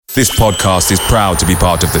This podcast is proud to be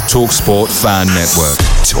part of the TalkSport Fan Network.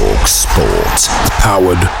 TalkSport.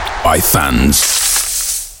 Powered by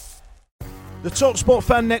fans. The TalkSport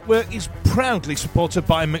Fan Network is proudly supported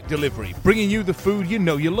by McDelivery, bringing you the food you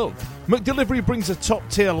know you love. McDelivery brings a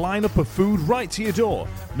top-tier lineup of food right to your door.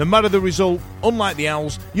 No matter the result, unlike the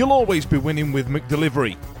Owls, you'll always be winning with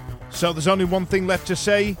McDelivery. So there's only one thing left to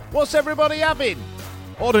say, what's everybody having?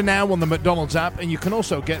 Order now on the McDonald's app, and you can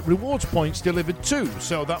also get rewards points delivered too,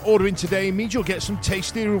 so that ordering today means you'll get some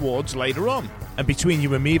tasty rewards later on. And between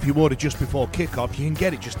you and me, if you order just before kick-off, you can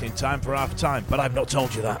get it just in time for half-time, but I've not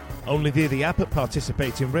told you that. Only via the app at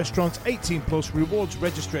participating restaurants, 18 plus, rewards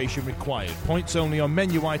registration required. Points only on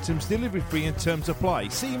menu items, delivery free and terms apply.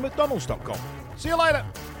 See mcdonalds.com. See you later.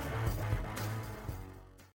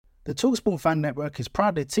 The TalkSport Fan Network is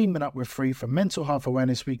proudly teaming up with Free for Mental Health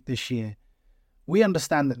Awareness Week this year. We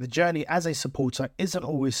understand that the journey as a supporter isn't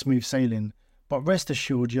always smooth sailing, but rest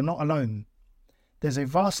assured you're not alone. There's a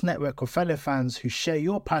vast network of fellow fans who share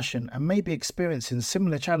your passion and may be experiencing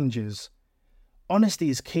similar challenges. Honesty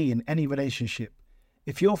is key in any relationship.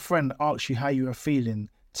 If your friend asks you how you are feeling,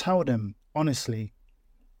 tell them honestly.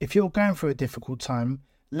 If you're going through a difficult time,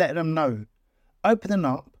 let them know. Opening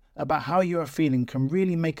up about how you are feeling can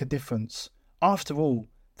really make a difference. After all,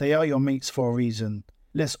 they are your mates for a reason.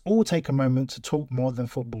 Let's all take a moment to talk more than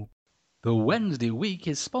football. The Wednesday week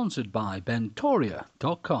is sponsored by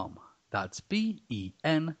Bentoria.com. That's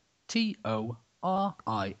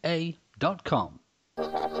BENTORIA.com.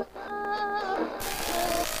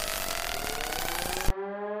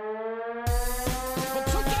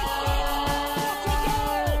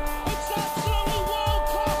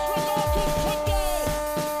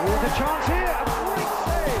 Chance here, a great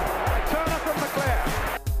save. A turner from McClare.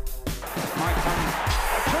 Might come.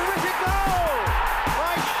 A terrific goal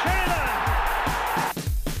by Sheridan.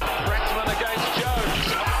 Brexman against Jones.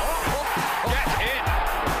 Get in.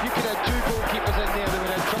 You could have two goalkeepers in there that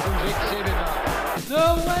would have trouble saving that.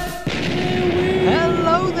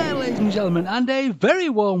 Hello there, ladies and gentlemen, and a very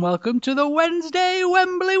warm welcome to the Wednesday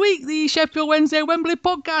Wembley week, the Sheffield Wednesday Wembley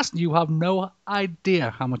podcast. You have no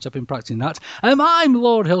idea how much I've been practicing that. I'm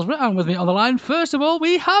Lord Hillsborough, and with me on the line, first of all,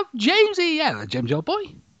 we have Jamesy. Yeah, James, your boy.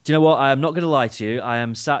 Do you know what? I am not going to lie to you. I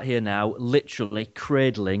am sat here now, literally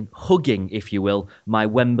cradling, hugging, if you will, my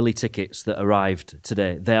Wembley tickets that arrived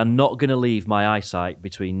today. They are not going to leave my eyesight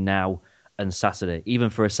between now and Saturday, even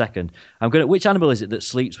for a second. Which animal is it that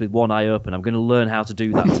sleeps with one eye open? I'm going to learn how to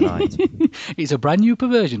do that tonight. It's a brand new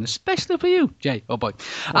perversion, especially for you, Jay. Oh boy.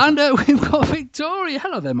 And we've got Victoria.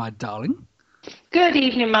 Hello there, my darling. Good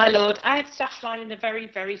evening, my lord. I have stashed mine in a very,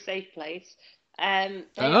 very safe place. They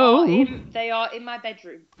are in my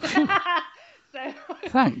bedroom. So,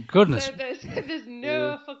 thank goodness. So there's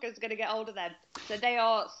no fuckers going to get hold of them. So they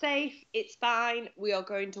are safe. It's fine. We are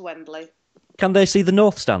going to Wembley. Can they see the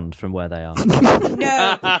North Stand from where they are? No.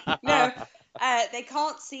 They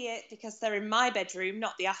can't see it because they're in my bedroom,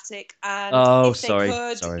 not the attic. And if they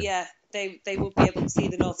could, yeah, they will be able to see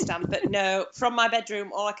the North Stand. But no, from my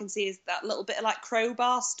bedroom, all I can see is that little bit of like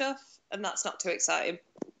crowbar stuff, and that's not too exciting.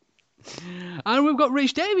 And we've got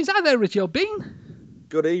Rich Davies. Hi there, Rich. You're Bean.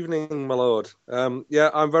 Good evening, my lord. I'm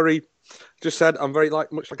very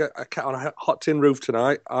much like a cat on a hot tin roof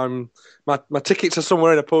tonight. My tickets are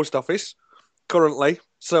somewhere in a post office currently,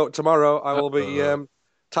 so tomorrow I will be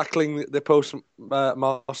tackling the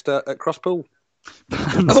postmaster at Crosspool.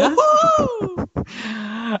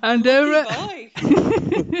 And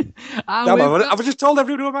I was just told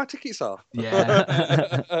everyone where my tickets are.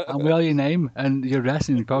 Yeah, and with all your name and your address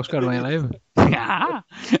and your postcode where you live. Yeah.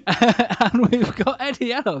 And we've got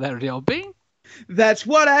Eddie. Hello there, Eddie Bean. That's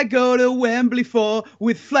what I go to Wembley for,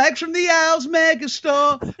 with flags from the Owls mega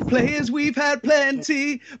store. Players we've had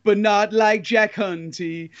plenty, but not like Jack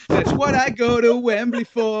Hunty. That's what I go to Wembley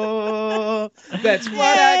for. That's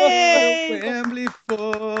what I go to Wembley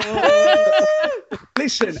for.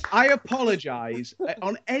 Listen, I apologise.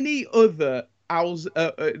 On any other Owls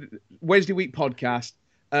Wednesday week podcast,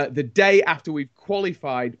 the day after we've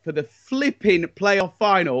qualified for the flipping playoff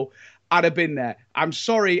final, I'd have been there. I'm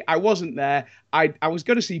sorry, I wasn't there. I was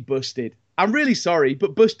going to see Busted. I'm really sorry,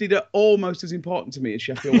 but Busted are almost as important to me as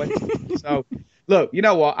Sheffield Wednesday. So, look, you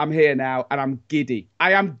know what? I'm here now, and I'm giddy.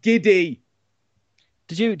 I am giddy.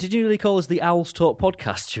 Did you really call us the Owls Talk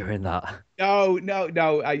podcast during that? No.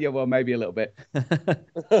 Yeah, well, maybe a little bit.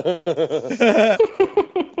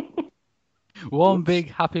 One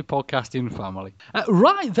big happy podcasting family.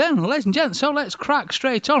 Right then, ladies and gents, so let's crack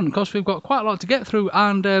straight on because we've got quite a lot to get through.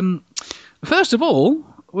 And first of all,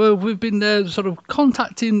 Well, we've been sort of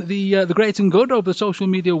contacting the great and good over the social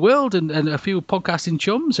media world, and a few podcasting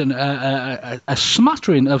chums, and a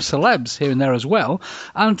smattering of celebs here and there as well.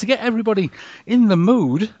 And to get everybody in the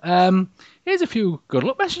mood, here's a few good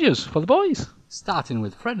luck messages for the boys. Starting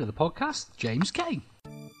with friend of the podcast, James Kay.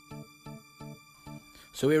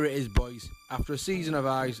 So here it is, boys. After a season of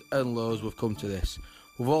highs and lows, we've come to this.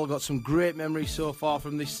 We've all got some great memories so far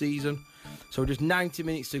from this season. So just 90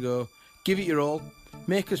 minutes to go. Give it your all.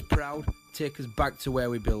 Make us proud, take us back to where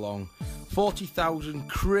we belong. 40,000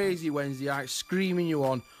 crazy Wednesdayites screaming you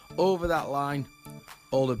on over that line.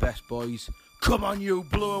 All the best, boys. Come on, you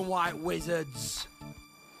blue and white wizards.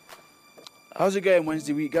 How's it going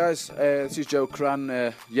Wednesday week, guys? This is Joe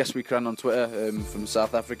Cran, Yes We Cran on Twitter, from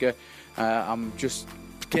South Africa. I'm just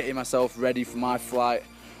getting myself ready for my flight.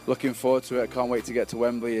 Looking forward to it. I can't wait to get to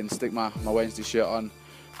Wembley and stick my Wednesday shirt on.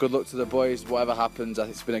 Good luck to the boys, whatever happens.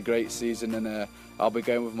 It's been a great season, and I'll be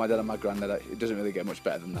going with my dad and my granddad. It doesn't really get much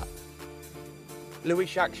better than that. Louis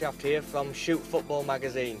Shackshaft here from Shoot Football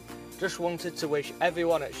magazine. Just wanted to wish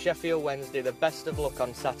everyone at Sheffield Wednesday the best of luck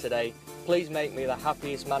on Saturday. Please make me the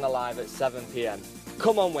happiest man alive at 7 p.m.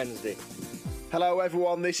 Come on Wednesday. Hello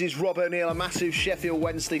everyone, this is Rob O'Neill, a massive Sheffield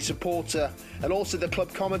Wednesday supporter and also the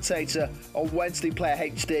club commentator on Wednesday Player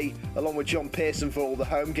HD, along with John Pearson for all the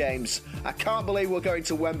home games. I can't believe we're going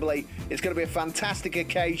to Wembley. It's going to be a fantastic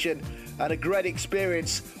occasion and a great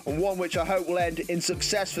experience, and one which I hope will end in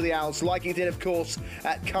success for the Owls, like it did of course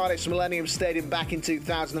at Cardiff's Millennium Stadium back in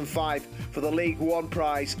 2005 for the League One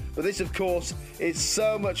prize. But this of course is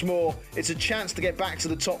so much more. It's a chance to get back to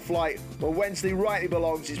the top flight where Wednesday rightly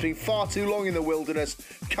belongs. It's been far too long in the wilderness.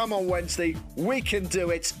 Come on Wednesday, we can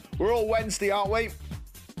do it. We're all Wednesday, aren't we?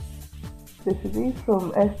 This is Eve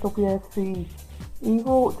from SWFC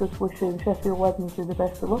Evo, just wishing Sheffield Wednesday the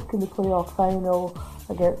best of luck in the playoff final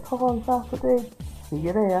against Hull on Saturday. See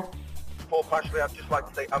you there. Paul Pashley, I'd just like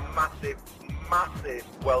to say a massive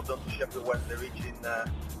well done to Sheffield Wednesday reaching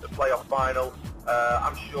the playoff final.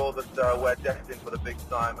 I'm sure that we're destined for the big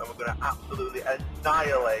time and we're going to absolutely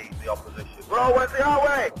annihilate the opposition. We're all Wednesday,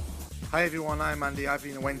 aren't we? Hi everyone, I'm Andy. I've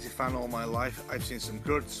been a Wednesday fan all my life. I've seen some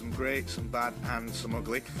good, some great, some bad and some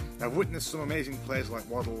ugly. I've witnessed some amazing players like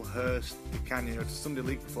Waddle, Hurst, DeCanio, to Sunday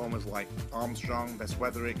League performers like Armstrong, Bess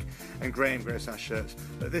Wetherick and Graham Grace our shirts.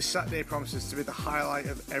 But this Saturday promises to be the highlight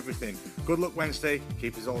of everything. Good luck Wednesday,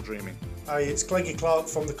 keep us all dreaming. Hi, it's Cleggy Clark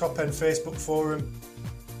from the Cop End Facebook forum.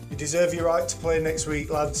 You deserve your right to play next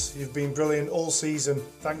week, lads. You've been brilliant all season.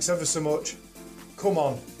 Thanks ever so much. Come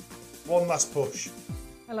on, one last push.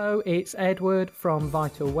 Hello, it's Edward from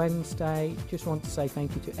Vital Wednesday. Just want to say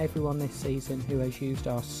thank you to everyone this season who has used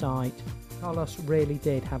our site. Carlos really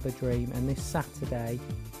did have a dream, and this Saturday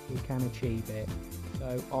we can achieve it.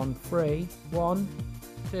 So on 3, 1,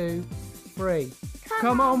 2, 3.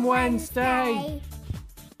 Come on Wednesday!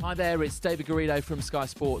 Hi there, it's David Garrido from Sky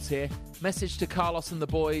Sports here. Message to Carlos and the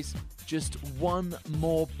boys, just one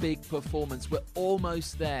more big performance. We're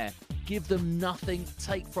almost there. Give them nothing,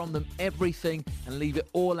 take from them everything and leave it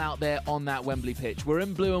all out there on that Wembley pitch. We're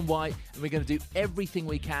in blue and white and we're going to do everything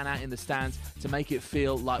we can out in the stands to make it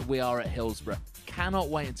feel like we are at Hillsborough. Cannot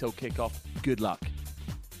wait until kick-off. Good luck.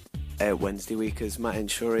 Wednesday weekers, Matt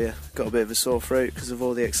Inshaw here. Got a bit of a sore throat because of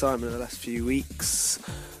all the excitement of the last few weeks.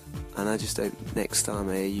 And I just hope next time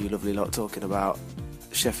I hear you lovely lot talking about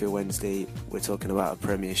Sheffield Wednesday, we're talking about a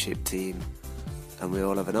Premiership team and we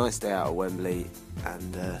all have a nice day out at Wembley.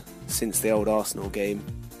 And since the old Arsenal game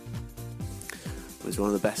was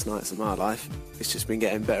one of the best nights of my life, it's just been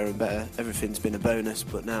getting better and better. Everything's been a bonus,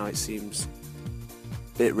 but now it seems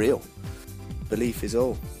a bit real. Belief is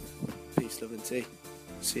all. Peace, love and tea.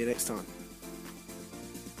 See you next time.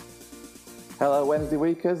 Hello Wednesday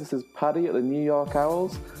weekers, this is Paddy at the New York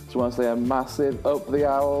Owls. Just want to say a massive up the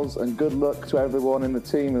Owls and good luck to everyone in the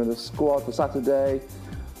team and the squad for Saturday.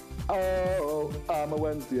 Oh, I'm a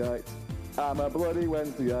Wednesdayite. I'm a bloody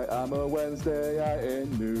Wednesdayite. I'm a Wednesdayite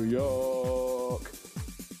in New York.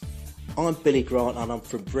 I'm Billy Grant and I'm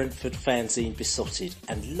from Brentford Fanzine Besotted.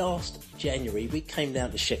 And last January we came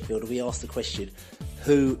down to Sheffield and we asked the question,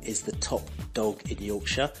 who is the top dog in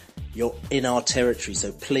Yorkshire? You're in our territory,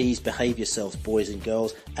 so please behave yourselves, boys and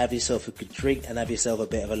girls. Have yourself a good drink and have yourself a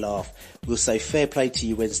bit of a laugh. We'll say fair play to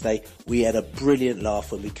you Wednesday. We had a brilliant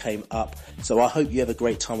laugh when we came up. So I hope you have a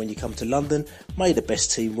great time when you come to London. May the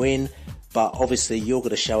best team win. But obviously you're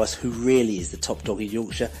going to show us who really is the top dog in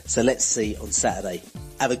Yorkshire. So let's see on Saturday.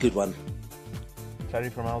 Have a good one. Terry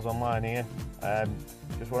from Owls Online here.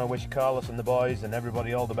 Just want to wish Carlos and the boys and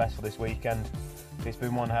everybody all the best for this weekend. It's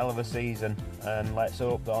been one hell of a season, and let's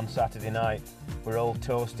hope that on Saturday night we're all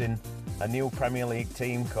toasting a new Premier League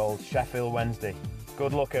team called Sheffield Wednesday.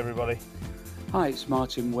 Good luck, everybody. Hi, it's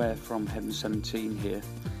Martin Ware from Heaven 17 here.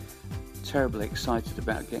 Terribly excited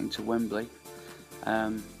about getting to Wembley. I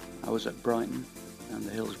was at Brighton and the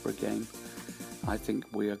Hillsborough game. I think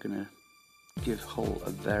we are going to give Hull a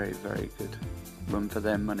very, very good run for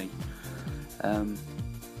their money. It's a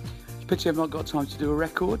pity I've not got time to do a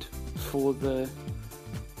record for the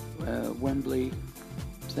Wembley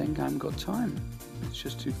thing. I haven't got time. It's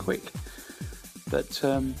just too quick. But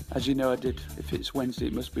as you know, I did If It's Wednesday,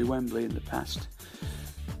 It Must Be Wembley in the past.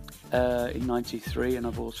 In 93, and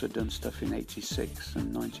I've also done stuff in 86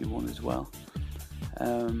 and 91 as well.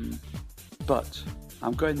 But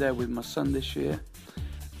I'm going there with my son this year,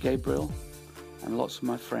 Gabriel, and lots of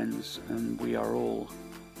my friends, and we are all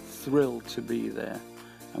thrilled to be there.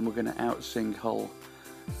 And we're going to out-sing Hull,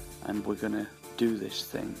 and we're going to do this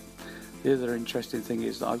thing. The other interesting thing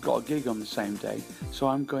is that I've got a gig on the same day, so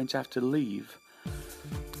I'm going to have to leave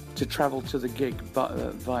to travel to the gig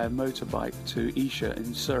via motorbike to Esher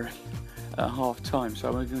in Surrey at half time, so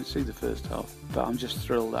I'm only going to see the first half. But I'm just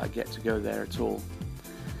thrilled that I get to go there at all.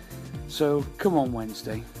 So come on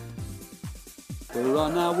Wednesday. We're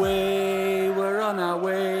on our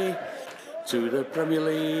way to the Premier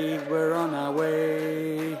League, we're on our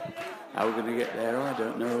way. How we're going to get there, I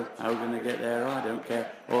don't know. How we're going to get there, I don't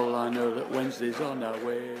care. All I know that Wednesday's on our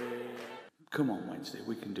way. Come on Wednesday,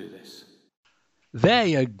 we can do this. There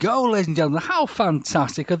you go, ladies and gentlemen. How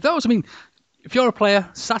fantastic are those? I mean, if you're a player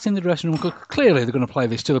sat in the dressing room, clearly they're going to play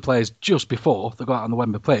this to the players just before they go out on the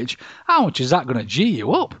Wembley pitch. How much is that going to G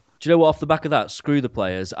you up? Do you know what? Off the back of that, screw the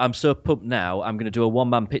players. I'm so pumped now. I'm going to do a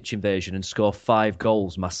one-man pitch invasion and score 5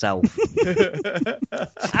 goals myself.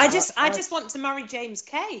 I just want to marry James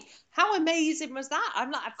Kay. How amazing was that?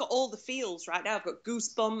 I've got all the feels right now. I've got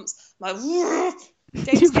goosebumps.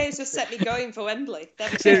 James Kay has just set me going for Wembley.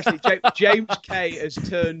 Seriously, James Kay has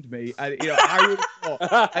turned me. And, I would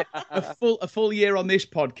have thought a full year on this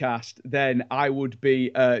podcast, then I would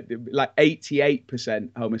be like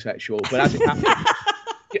 88% homosexual. But as it happened,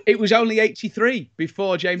 it was only 83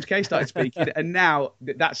 before James Kay started speaking, and now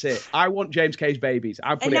that's it. I want James Kay's babies.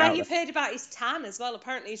 And now you've heard about his tan as well.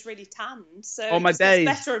 Apparently, he's really tanned. So on my days,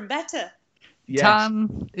 it's better and better. Yes.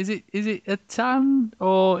 Tan? Is it a tan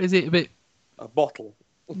or is it a bit? A bottle.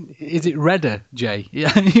 Is it redder, Jay?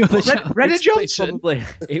 Yeah, Redder Johnson. Probably.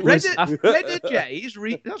 It was Redder Jay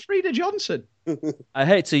that's Rita Johnson. I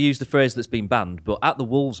hate to use the phrase that's been banned, but at the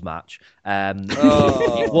Wolves match, he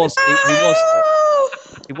was a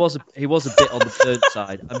bit on the burnt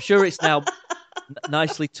side. I'm sure it's now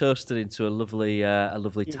nicely toasted into a lovely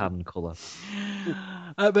tan colour.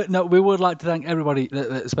 But no, we would like to thank everybody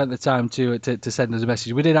that spent the time to send us a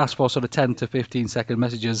message. We did ask for sort of 10 to 15 second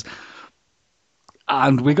messages,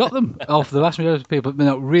 and we got them off the vast majority of people. But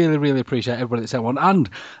no, really, really appreciate everybody that sent one.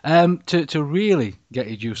 And to really get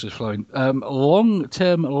your juices flowing,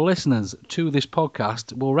 long-term listeners to this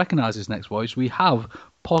podcast will recognise this next voice. We have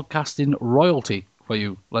podcasting royalty for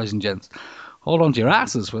you, ladies and gents. Hold on to your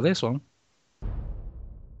asses for this one.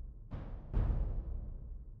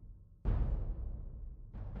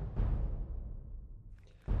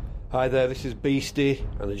 Hi there, this is Beastie,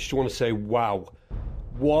 and I just want to say, wow,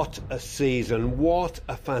 what a season, what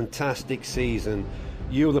a fantastic season.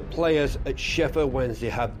 You, the players at Sheffield Wednesday,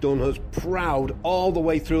 have done us proud all the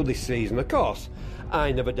way through this season. Of course,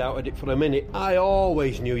 I never doubted it for a minute. I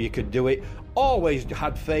always knew you could do it, always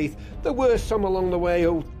had faith. There were some along the way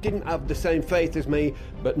who didn't have the same faith as me,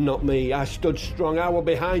 but not me. I stood strong, I was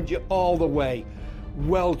behind you all the way.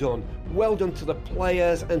 Well done to the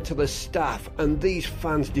players and to the staff, and these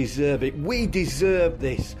fans deserve it. We deserve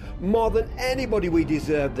this more than anybody. We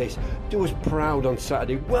deserve this. Do us proud on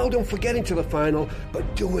Saturday. Well done for getting to the final,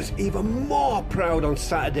 but do us even more proud on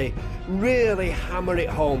Saturday. Really hammer it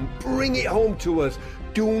home, bring it home to us.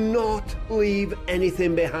 Do not leave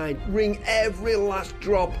anything behind. Wring every last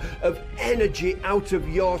drop of energy out of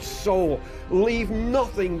your soul. Leave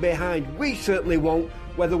nothing behind. We certainly won't,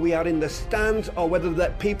 whether we are in the stands or whether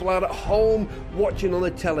that people are at home watching on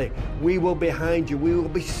the telly. We will be behind you. We will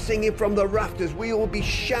be singing from the rafters. We will be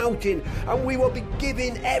shouting, and we will be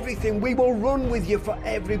giving everything. We will run with you for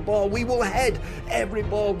every ball. We will head every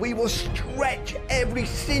ball. We will stretch every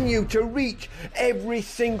sinew to reach every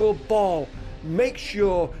single ball. Make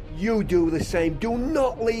sure you do the same. Do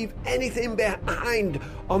not leave anything behind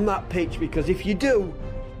on that pitch, because if you do,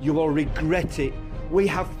 you will regret it. We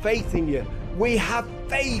have faith in you. We have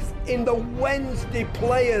faith in the Wednesday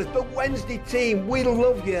players, the Wednesday team. We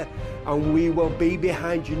love you, and we will be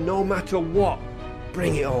behind you no matter what.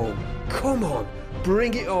 Bring it home. Come on,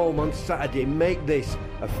 bring it home on Saturday. Make this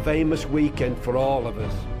a famous weekend for all of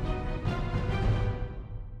us.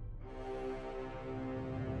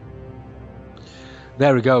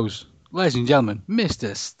 There he goes. Ladies and gentlemen,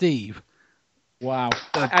 Mr. Steve. Wow.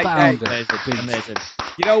 The Hey, founder. Amazing.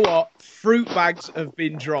 You know what? Fruit bags have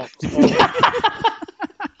been dropped.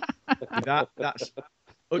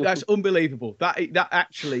 That's unbelievable.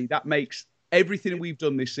 That makes everything we've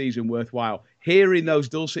done this season worthwhile. Hearing those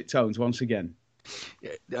dulcet tones once again.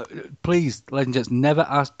 Please, ladies and gents, never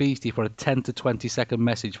ask Beastie for a 10 to 20 second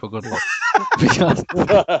message for good luck. Because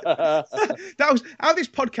that was how this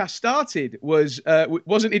podcast started.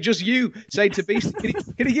 Wasn't it just you saying to Beastie,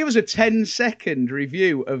 can you give us a 10-second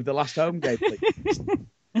review of the last home game, please?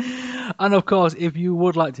 And of course, if you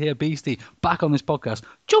would like to hear Beastie back on this podcast,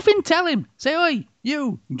 Juffin, tell him. Say, oi,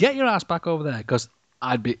 you, get your ass back over there, because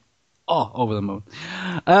I'd be over the moon.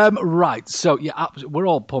 Right, so yeah, we're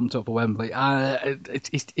all pumped up for Wembley.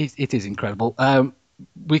 It is incredible.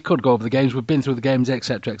 We could go over the games. We've been through the games,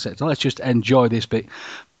 etc., etc. Let's just enjoy this bit.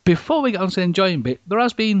 Before we get on to the enjoying bit, there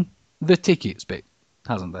has been the tickets bit,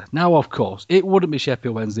 hasn't there? Now, of course, it wouldn't be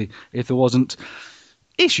Sheffield Wednesday if there wasn't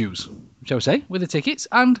issues, shall we say, with the tickets.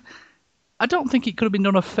 And I don't think it could have been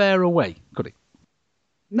done a fairer way, could it?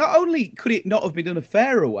 Not only could it not have been done a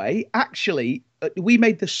fairer way, actually, we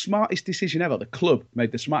made the smartest decision ever. The club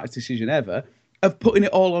made the smartest decision ever of putting it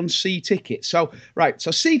all on C Tickets. So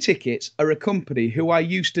C Tickets are a company who are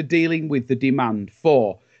used to dealing with the demand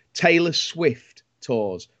for Taylor Swift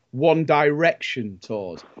tours, One Direction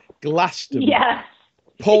tours, Glastonbury,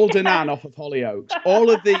 Paul Danan off of Hollyoaks, all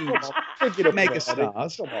of these mega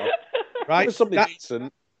stars. Right? Something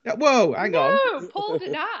decent. Whoa, hang on. No, Paul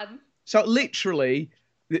Danan. So literally,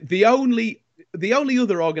 the only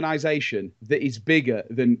other organisation that is bigger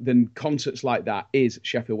than concerts like that is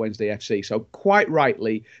Sheffield Wednesday FC. So quite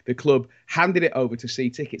rightly, the club handed it over to C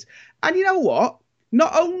Tickets. And you know what?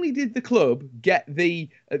 Not only did the club get the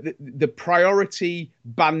priority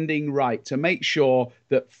banding right to make sure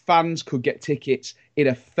that fans could get tickets in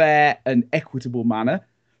a fair and equitable manner,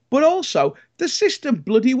 but also the system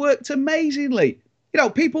bloody worked amazingly. You know,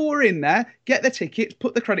 people were in there, get their tickets,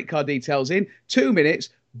 put the credit card details in, 2 minutes,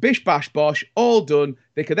 bish, bash, bosh, all done.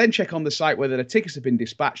 They could then check on the site whether the tickets have been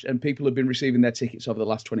dispatched and people have been receiving their tickets over the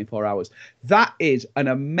last 24 hours. That is an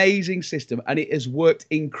amazing system and it has worked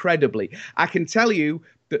incredibly. I can tell you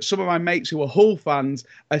that some of my mates who are Hull fans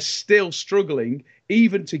are still struggling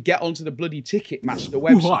even to get onto the bloody Ticketmaster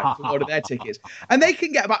website to order their tickets. And they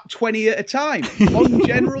can get about 20 at a time on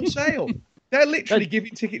general sale. They're literally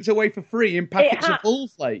giving tickets away for free in packets of Hull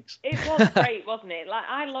flakes. It was great, wasn't it? Like,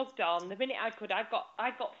 I logged on the minute I could. I got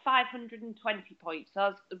 520 points. So I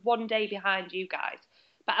was 1 day behind you guys.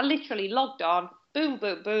 But I literally logged on, boom,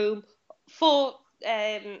 boom, boom, 4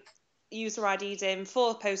 user IDs in,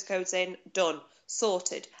 4 postcodes in, done,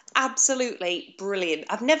 sorted. Absolutely brilliant.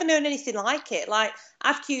 I've never known anything like it. Like,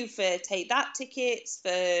 I've queued for Take That tickets,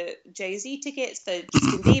 for Jay-Z tickets, for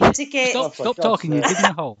Justin Bieber tickets. Stop talking, you're digging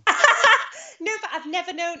a hole. No, but I've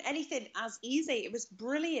never known anything as easy. It was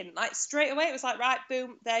brilliant. Like, straight away, it was like, right,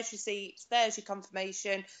 boom, there's your seats, there's your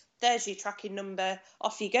confirmation, there's your tracking number,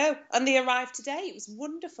 off you go. And they arrived today. It was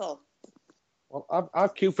wonderful. Well,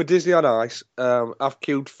 I've queued for Disney on Ice. I've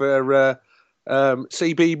queued for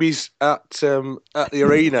CBeebies at the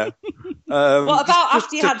arena. What about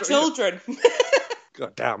after you had children?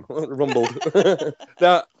 God damn, rumbled.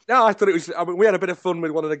 No, I thought it was. I mean, we had a bit of fun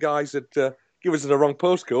with one of the guys that give us the wrong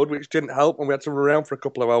postcode, which didn't help, and we had to run around for a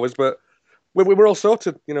couple of hours. But we were all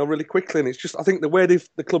sorted, really quickly. And it's just, I think the way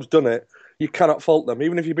the club's done it, you cannot fault them.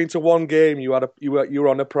 Even if you've been to one game, you were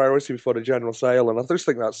on a priority before the general sale, and I just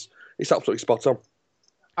think it's absolutely spot on.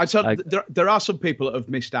 And so there are some people that have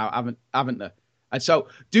missed out, haven't there? And so,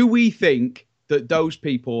 do we think that those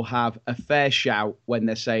people have a fair shout when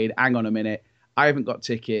they're saying, "Hang on a minute, I haven't got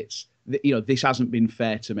tickets. This hasn't been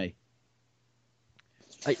fair to me"?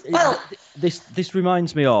 This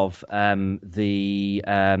reminds me of going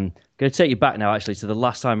to take you back now actually to the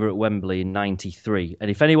last time we were at Wembley in '93,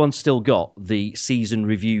 and if anyone's still got the season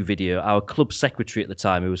review video, our club secretary at the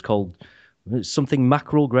time, who was called something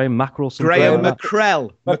Mackerel, Graham Mackerel, something Graham like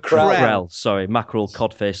Mackerel. Sorry, Mackerel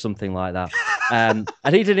Codface, something like that. And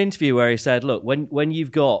he did an interview where he said, look, when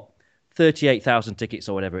you've got 38,000 tickets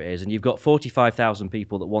or whatever it is, and you've got 45,000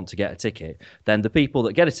 people that want to get a ticket, then the people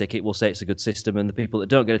that get a ticket will say it's a good system, and the people that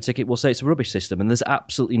don't get a ticket will say it's a rubbish system. And there's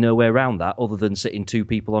absolutely no way around that other than sitting 2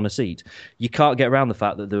 people on a seat. You can't get around the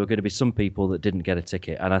fact that there were going to be some people that didn't get a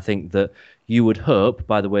ticket. And I think that you would hope,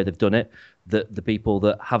 by the way they've done it, that the people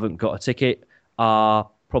that haven't got a ticket are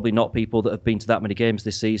probably not people that have been to that many games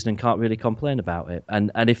this season and can't really complain about it.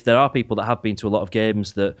 And if there are people that have been to a lot of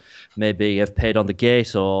games that maybe have paid on the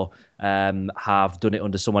gate or have done it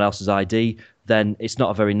under someone else's ID, then it's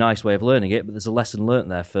not a very nice way of learning it, but there's a lesson learnt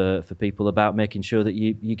there for people about making sure that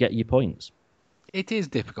you get your points. It is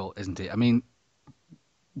difficult, isn't it? I mean,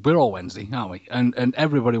 we're all Wednesday, aren't we? And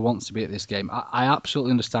everybody wants to be at this game. I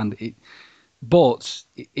absolutely understand it, but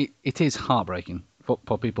it is heartbreaking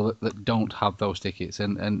for people that don't have those tickets,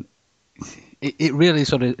 and it really is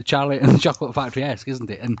sort of Charlie and the Chocolate Factory-esque, isn't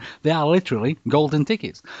it? And they are literally golden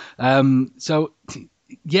tickets. So,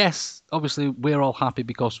 yes, obviously we're all happy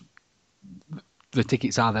because the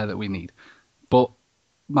tickets are there that we need. But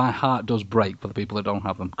my heart does break for the people that don't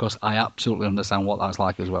have them, because I absolutely understand what that's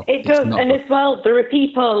like as well. It does, and as well, there are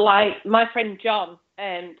people like my friend John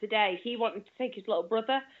today. He wanted to take his little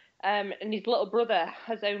brother, and his little brother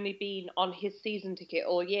has only been on his season ticket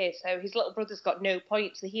all year, so his little brother's got no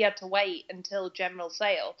points, so he had to wait until general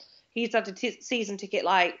sale. He's had a season ticket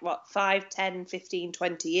like, 5, 10, 15,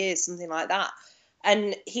 20 years, something like that.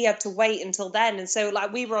 And he had to wait until then. And so,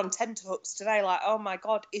 we were on tenterhooks today, oh, my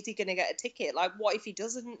God, is he going to get a ticket? What if he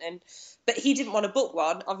doesn't? But he didn't want to book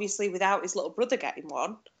one, obviously, without his little brother getting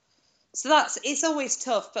one. So it's always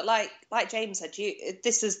tough. But like James said,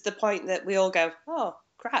 this is the point that we all go, oh,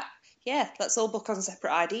 crap. Yeah, let's all book on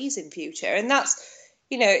separate IDs in future. And that's,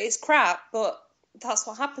 it's crap, but that's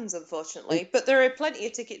what happens, unfortunately. But there are plenty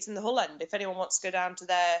of tickets in the Hull End if anyone wants to go down to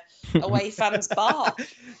their away fans bar.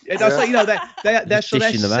 They're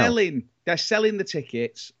selling the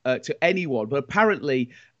tickets to anyone, but apparently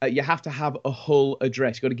you have to have a Hull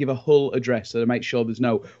address. You've got to give a Hull address to make sure there's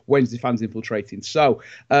no Wednesday fans infiltrating. So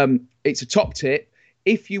it's a top tip.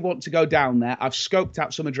 If you want to go down there, I've scoped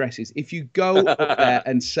out some addresses. If you go up there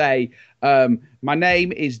and say, my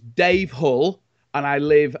name is Dave Hull, and I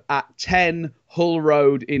live at 10 Hull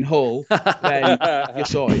Road in Hull, then you're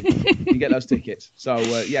sorted. You get those tickets. So,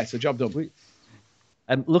 so job done.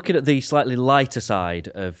 Looking at the slightly lighter side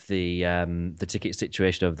of the ticket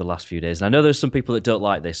situation over the last few days, and I know there's some people that don't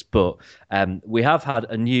like this, but we have had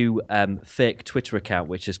a new fake Twitter account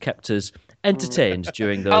which has kept us entertained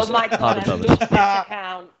during those harder moments.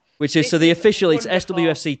 Which is, so the official, it's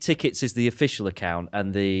SWFC Tickets is the official account,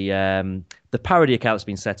 and the parody account that's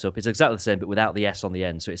been set up is exactly the same, but without the S on the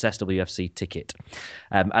end, so it's SWFC Ticket.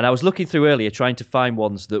 And I was looking through earlier, trying to find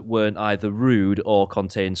ones that weren't either rude or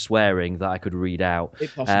contained swearing that I could read out,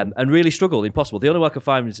 and really struggled. Impossible. The only one I could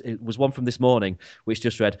find was one from this morning, which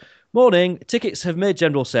just read, "Morning, tickets have made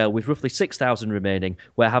general sale with roughly 6,000 remaining.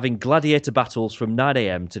 We're having gladiator battles from 9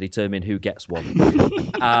 a.m. to determine who gets one."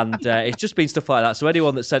 And it's just been stuff like that. So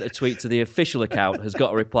anyone that sent a tweet to the official account has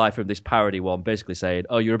got a reply from this parody one, basically saying,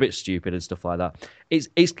 "Oh, you're a bit stupid," and stuff like that.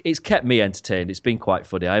 It's kept me entertained. It's been quite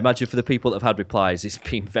funny. I imagine for the people that have had replies, it's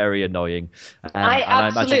been very annoying. And I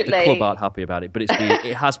imagine the club aren't happy about it, but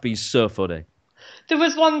it has been so funny. There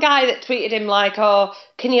was one guy that tweeted him "Oh,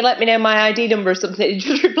 can you let me know my ID number or something?" He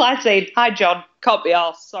just replied saying, "Hi John, can't be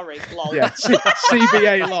arsed, sorry, lol." Yeah,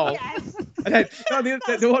 CBA lol. Yes. And then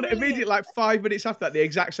the one immediately, 5 minutes after that, the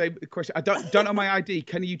exact same question. "I don't know my ID.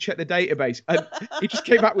 Can you check the database?" And he just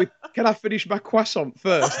came back with, "Can I finish my croissant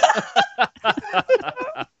first?"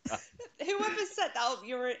 Whoever set that up,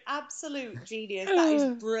 you're an absolute genius. That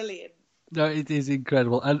is brilliant. No, it is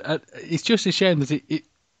incredible, and it's just a shame that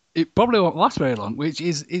it probably won't last very long, which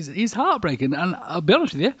is heartbreaking. And I'll be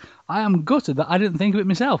honest with you, I am gutted that I didn't think of it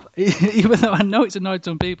myself, even though I know it's annoyed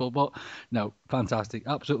some people. But no, fantastic,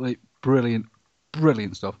 absolutely brilliant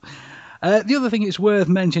stuff. The other thing it's worth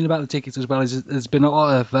mentioning about the tickets as well is there's been a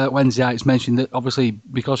lot of Wednesday nights mentioned that obviously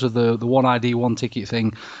because of the one ID, one ticket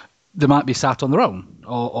thing, they might be sat on their own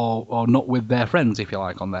or not with their friends, if you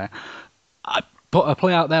like, on there. I put a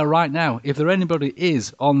play out there right now. If anybody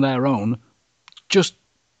is on their own, just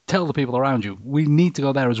tell the people around you, we need to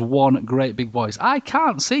go there as one great big voice. I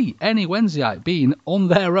can't see any Wednesdayite being on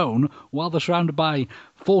their own while they're surrounded by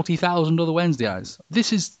 40,000 other Wednesdayites.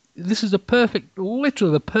 This is literally the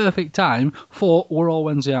perfect time for We're All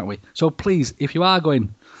Wednesday, aren't we? So please, if you are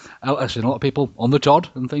going, I've seen a lot of people on the Todd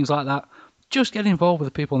and things like that, just get involved with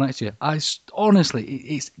the people next to you. Honestly,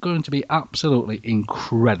 it's going to be absolutely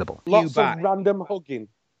incredible. Lots of random hugging.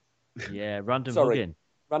 Yeah, random hugging.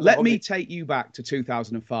 Let me take you back to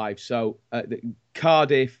 2005. So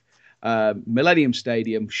Cardiff, Millennium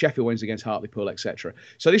Stadium, Sheffield Wednesday against Hartlepool, etc.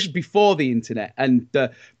 So this was before the internet, and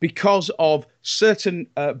because of certain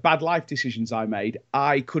bad life decisions I made,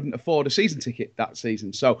 I couldn't afford a season ticket that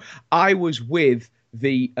season. So I was with I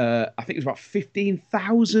think it was about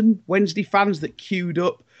 15,000 Wednesday fans that queued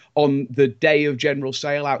up on the day of general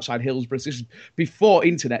sale outside Hillsborough. This is before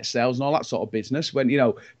internet sales and all that sort of business, when,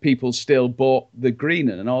 people still bought the green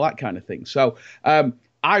and all that kind of thing. So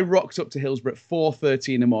I rocked up to Hillsborough at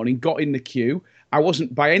 4:30 in the morning, got in the queue, I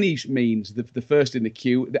wasn't by any means the first in the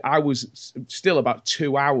queue. I was still about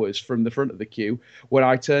 2 hours from the front of the queue when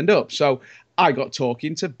I turned up. So I got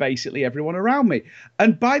talking to basically everyone around me.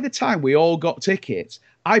 And by the time we all got tickets,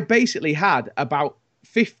 I basically had about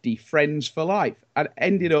 50 friends for life. I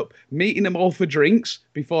ended up meeting them all for drinks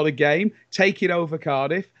before the game, taking over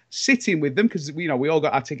Cardiff, sitting with them because we all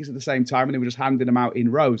got our tickets at the same time and they were just handing them out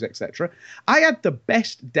in rows, etc. I had the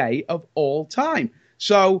best day of all time.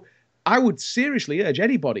 So I would seriously urge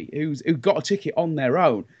anybody who got a ticket on their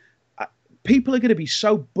own. People are going to be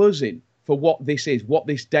so buzzing for what this is, what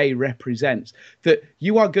this day represents, that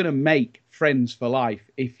you are going to make friends for life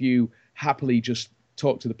if you happily just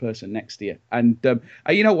talk to the person next to you. And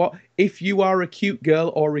you know what? If you are a cute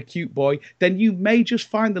girl or a cute boy, then you may just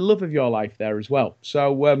find the love of your life there as well.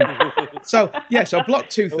 So, so block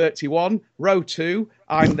 231, row 2,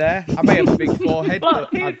 I'm there. I may have a big forehead, but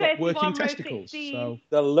I've got working testicles. So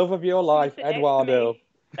the love of your life, Eduardo.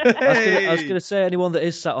 I was going to say, anyone that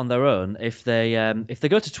is sat on their own, if they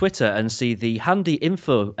go to Twitter and see the handy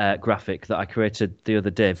info graphic that I created the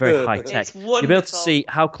other day, very high tech, you'll be able to see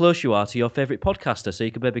how close you are to your favourite podcaster, so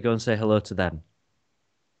you can maybe go and say hello to them.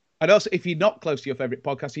 And also, if you're not close to your favourite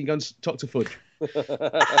podcaster, you can go and talk to Fudge.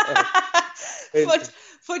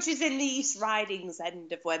 Fudge is in the East Ridings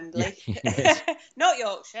end of Wembley. Yes. Not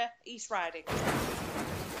Yorkshire, East Ridings.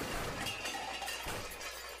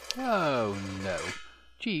 Oh, no.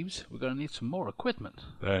 Jeeves, we're going to need some more equipment.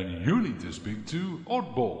 Then you need to speak to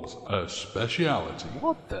Oddballs, a speciality.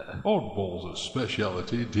 What the? Oddballs, a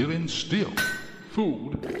speciality deal in steel,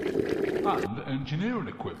 food, and engineering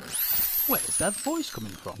equipment. Where's that voice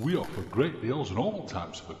coming from? We offer great deals on all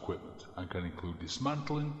types of equipment and can include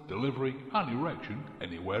dismantling, delivery, and erection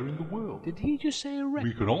anywhere in the world. Did he just say erect?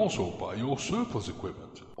 We can also buy your surplus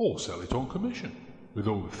equipment or sell it on commission. With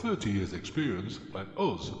over 30 years' experience, let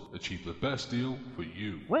us achieve the best deal for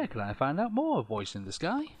you. Where can I find out more, Voice in the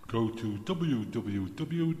Sky? Go to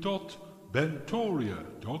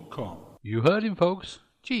www.bentoria.com. You heard him, folks.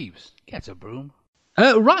 Jeeves, get a broom.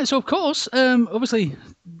 Right, so of course, obviously,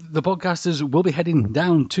 the podcasters will be heading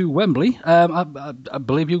down to Wembley. I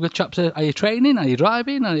believe you chaps are you training? Are you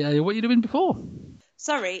driving? What are you doing before?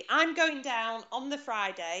 Sorry, I'm going down on the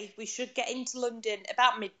Friday. We should get into London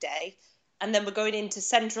about midday. And then we're going into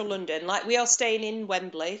central London. Like, we are staying in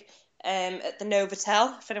Wembley at the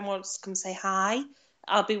Novotel. If anyone wants to come say hi,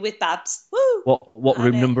 I'll be with Babs. Woo! What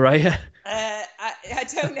room number are you? I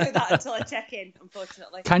don't know that until I check in,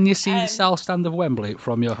 unfortunately. Can you see the south stand of Wembley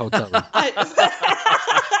from your hotel room? I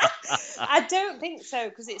don't think so,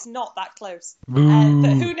 because it's not that close. But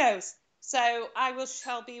who knows? So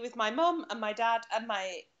shall be with my mum and my dad and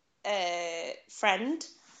my friend,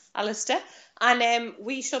 Alistair. And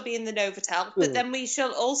we shall be in the Novotel, but then we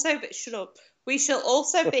shall also, we shall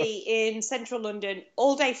also be in central London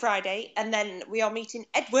all day Friday, and then we are meeting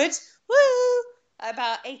Edward,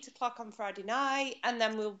 about 8 o'clock on Friday night, and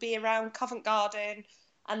then we'll be around Covent Garden,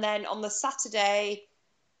 and then on the Saturday,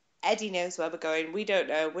 Eddie knows where we're going. We don't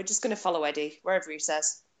know. We're just going to follow Eddie, wherever he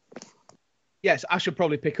says. Yes, I should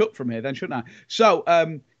probably pick up from here then, shouldn't I? So,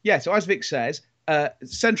 so as Vic says,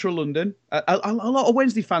 central London, a lot of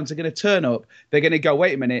Wednesday fans are going to turn up. They're going to go,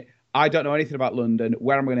 wait a minute, I don't know anything about London.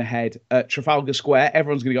 Where am I going to head? Trafalgar Square.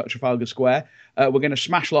 Everyone's going to go to Trafalgar Square. We're going to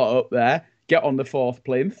smash lot up there, get on the 4th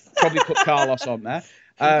plinth, probably put Carlos on there.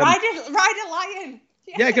 Ride a lion.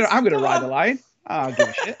 Yes, yeah, I'm going to ride a lion. I don't give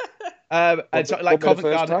a shit. And so, like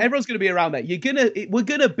Covent Garden, everyone's going to be around there. We're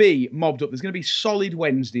going to be mobbed up. There's going to be solid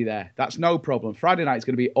Wednesday there. That's no problem. Friday night's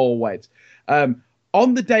going to be all Weds.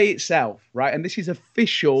 On the day itself, right, and this is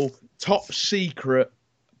official, top secret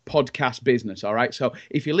podcast business, all right? So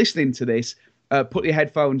if you're listening to this, put your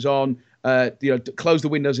headphones on, close the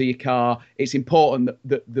windows of your car. It's important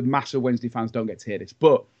that the mass of Wednesday fans don't get to hear this.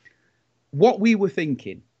 But what we were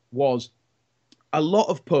thinking was a lot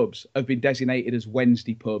of pubs have been designated as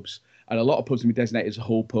Wednesday pubs, and a lot of pubs have been designated as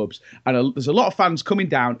Hull pubs. And there's a lot of fans coming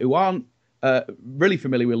down who aren't really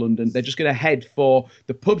familiar with London. They're just going to head for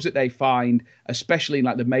the pubs that they find, especially in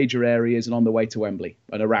like the major areas and on the way to Wembley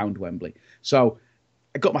and around Wembley. So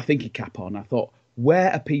I got my thinking cap on. I thought,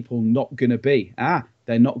 where are people not going to be?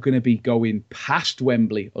 They're not going to be going past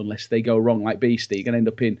Wembley unless they go wrong like Beastie. You're going to end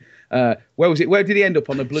up in, where was it? Where did he end up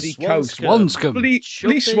on the bloody coast? Swanscombe. Bloody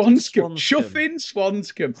Swanscombe.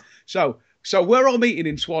 Swanscombe. So we're all meeting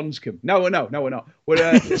in Swanscombe. No, we're not. We're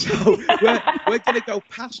going to go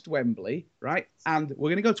past Wembley, right? And we're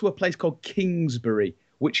going to go to a place called Kingsbury,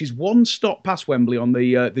 which is one stop past Wembley on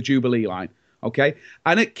the Jubilee line, okay?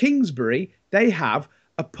 And at Kingsbury, they have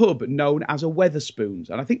a pub known as a Wetherspoons.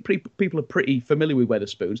 And I think people are pretty familiar with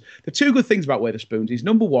Wetherspoons. The two good things about Wetherspoons is,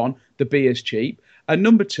 number one, the beer's cheap. And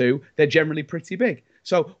number two, they're generally pretty big.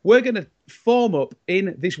 So we're going to form up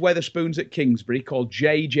in this Wetherspoons at Kingsbury called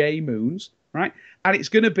JJ Moons, right? And it's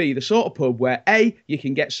going to be the sort of pub where, A, you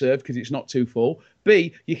can get served because it's not too full.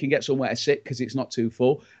 B, you can get somewhere to sit because it's not too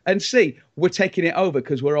full. And C, we're taking it over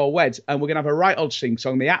because we're all weds and we're going to have a right old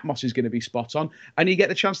sing-song. The atmos is going to be spot on. And you get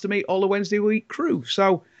the chance to meet all the Wednesday week crew.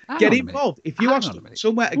 So get involved. If you have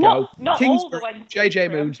somewhere to go, not Kingsbury, all the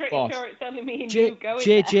JJ Moons, I'm pretty boss. sure it's only me and you going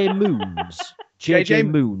JJ there. Moons. JJ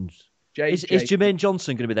Moons. Is JJ. Jermaine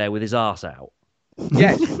Johnson going to be there with his arse out?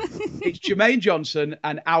 Yes. It's Jermaine Johnson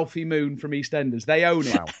and Alfie Moon from EastEnders. They own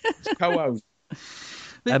it. It's co-owned.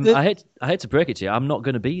 I hate to break it to you, I'm not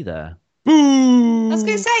going to be there. Boo! I was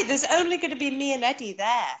going to say, there's only going to be me and Eddie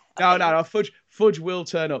there. No. Fudge will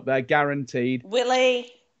turn up there, guaranteed.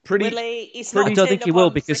 Willie, he's I not don't think he will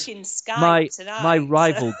because my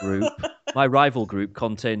rival Skype group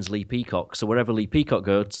contains Lee Peacock. So wherever Lee Peacock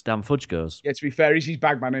goes, Dan Fudge goes. Yeah, to be fair, he's his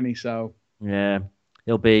bagman, isn't he? So yeah,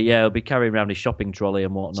 he'll be carrying around his shopping trolley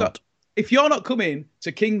and whatnot. So, if you're not coming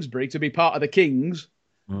to Kingsbury to be part of the Kings,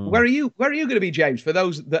 where are you going to be, James? For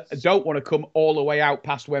those that don't want to come all the way out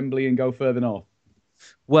past Wembley and go further north.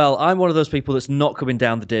 Well, I'm one of those people that's not coming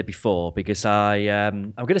down the day before because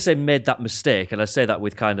I'm going to say made that mistake, and I say that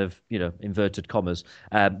with kind of, inverted commas.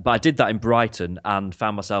 But I did that in Brighton and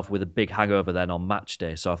found myself with a big hangover then on match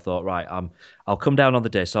day. So I thought, right, I'll come down on the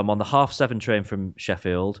day. So I'm on the 7:30 train from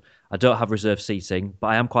Sheffield. I don't have reserved seating, but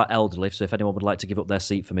I am quite elderly, so if anyone would like to give up their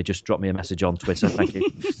seat for me, just drop me a message on Twitter. Thank you.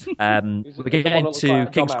 We're getting to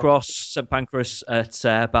King's Cross, St Pancras at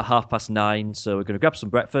about 9:30, so we're going to grab some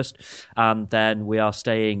breakfast, and then we are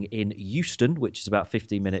staying in Euston, which is about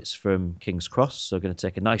 15 minutes from King's Cross, so we're going to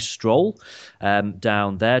take a nice stroll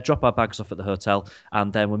down there, drop our bags off at the hotel,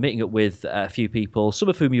 and then we're meeting up with a few people, some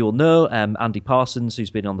of whom you will know, Andy Parsons,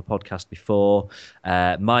 who's been on the podcast before,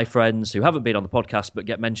 my friends who haven't been on the podcast but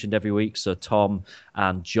get mentioned every week, so Tom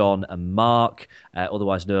and John and Mark,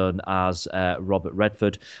 otherwise known as Robert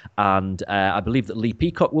Redford, and I believe that Lee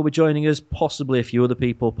Peacock will be joining us, possibly a few other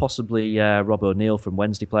people, possibly Rob O'Neill from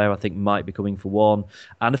Wednesday Player, I think might be coming for one,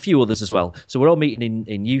 and a few others as well. So we're all meeting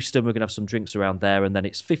in Euston, we're going to have some drinks around there, and then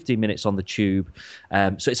it's 15 minutes on the tube.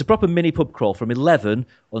 So it's a proper mini pub crawl from 11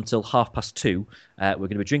 until 2:30. We're going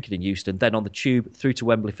to be drinking in Euston, then on the tube through to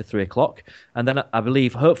Wembley for 3 o'clock, and then I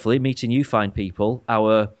believe, hopefully, meeting you fine people,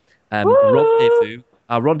 our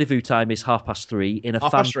rendezvous time is 3:30 in a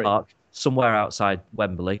fan park somewhere outside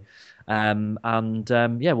Wembley.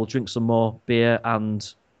 We'll drink some more beer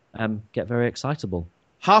and get very excitable.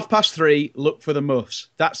 3:30, look for the muffs.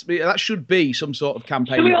 That should be some sort of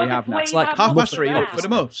campaign that we have now. It's like 3:30, look for the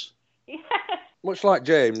muffs. Yeah. Much like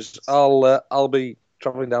James, I'll be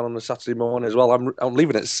travelling down on a Saturday morning as well. I'm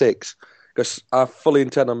leaving at 6 because I fully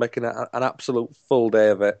intend on making an absolute full day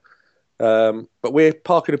of it. But we're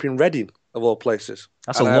parking up in Reading, of all places.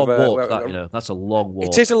 That's a long walk. That's a long walk.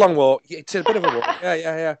 It is a long walk. It's a bit of a walk.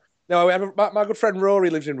 Yeah. No, my good friend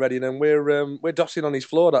Rory lives in Reading, and we're dossing on his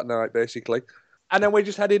floor that night, basically. And then we're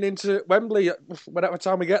just heading into Wembley whatever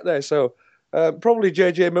time we get there. So probably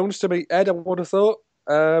JJ Moons to meet Ed, I would have thought,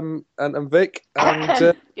 and Vic,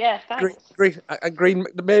 and yeah, thanks. Green,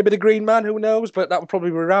 maybe the Green Man, who knows? But that would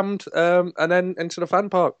probably be rammed, and then into the fan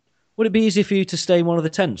park. Would it be easy for you to stay in one of the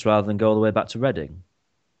tents rather than go all the way back to Reading?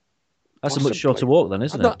 That's a much shorter walk then,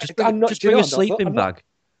 isn't it? Just bring a sleeping bag.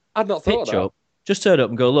 I'd not thought Pitch that. up. Just turn up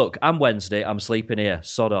and go, look, I'm Wednesday, I'm sleeping here.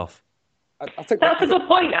 Sod off. I think that's a good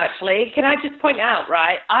point, actually. Can I just point out,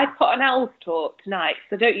 right? I put an Owls talk tonight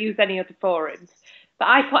because I don't use any other forums, but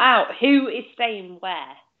I put out who is staying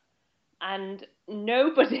where, and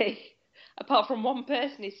nobody, apart from one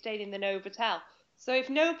person, is staying in the Novotel. So if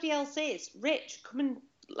nobody else is, Rich, come and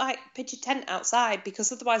pitch a tent outside,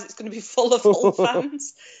 because otherwise it's going to be full of old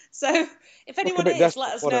fans. So if anyone is,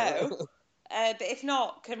 let us know. But if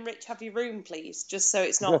not, can Rich have your room, please? Just so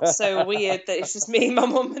it's not so weird that it's just me, my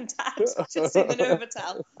mum and dad just in the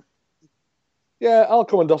Novotel. Yeah, I'll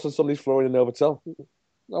come and doss on somebody's floor in the Novotel.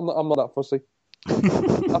 I'm not that fussy.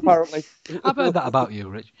 Apparently. I've heard that about you,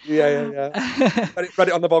 Rich. Yeah. Read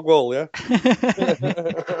it on the bog wall, yeah?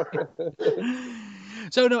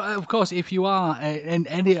 So, no, of course, if you are in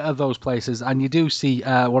any of those places and you do see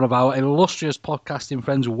one of our illustrious podcasting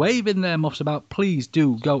friends waving their muffs about, please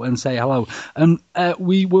do go and say hello. And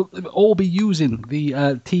we will all be using the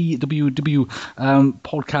TWW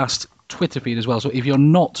podcast Twitter feed as well. So if you're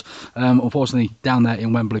not, unfortunately, down there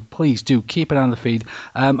in Wembley, please do keep an eye on the feed.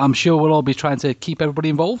 I'm sure we'll all be trying to keep everybody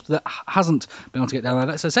involved that hasn't been able to get down there.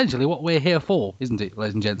 That's essentially what we're here for, isn't it,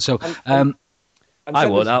 ladies and gents? So, I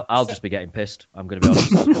won't. I'll just be getting pissed. I'm going to be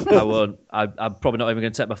honest. I won't. I'm probably not even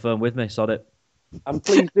going to take my phone with me. Sod it. And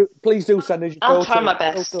please do send us your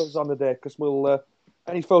photos on the day, because we'll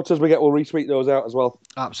any photos we get, we'll retweet those out as well.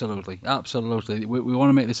 Absolutely. We want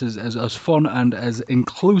to make this as fun and as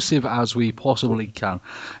inclusive as we possibly can.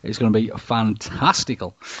 It's going to be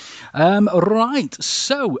fantastical. Right.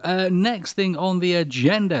 So next thing on the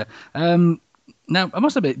agenda. Now, I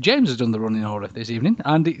must admit, James has done the running order this evening,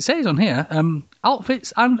 and it says on here,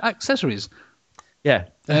 outfits and accessories. Yeah.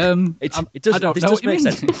 This does make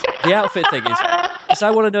sense. The outfit thing is, because I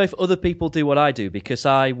want to know if other people do what I do, because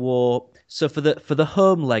I wore... So for the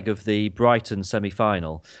home leg of the Brighton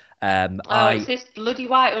semi-final... it's this bloody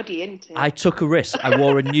white hoodie, isn't it? I took a risk. I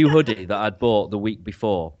wore a new hoodie that I'd bought the week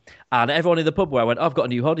before. And everyone in the pub where I went, I've got a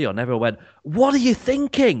new hoodie on. Everyone went, what are you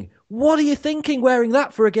thinking? What are you thinking wearing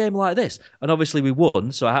that for a game like this? And obviously we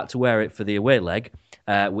won, so I had to wear it for the away leg,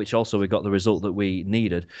 which also we got the result that we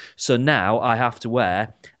needed. So now I have to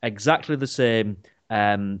wear exactly the same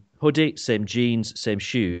hoodie, same jeans, same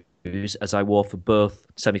shoes as I wore for both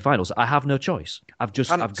semi-finals. I have no choice. I've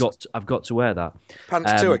got to wear that.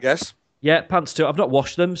 Pants too, I guess. Yeah, pants too. I've not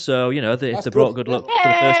washed them, so if they brought good luck for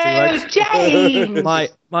the first 2 legs, James!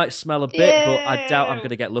 might smell a bit, but I doubt I'm going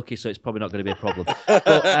to get lucky, so it's probably not going to be a problem.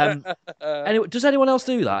 But anyway, does anyone else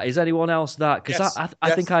do that? Is anyone else that? Because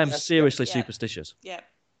I think I am seriously superstitious.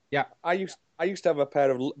 Yeah. I used to have a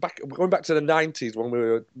pair of going back to the 90s when we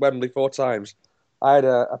were at Wembley 4 times. I had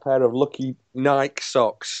a pair of lucky Nike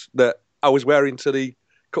socks that I was wearing to the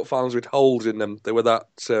cup finals with holes in them. They were that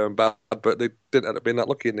bad, but they didn't end up being that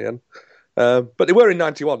lucky in the end. But they were in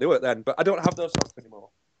 91. They weren't then. But I don't have those socks anymore.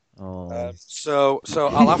 Oh. So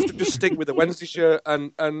I'll have to just stick with the Wednesday shirt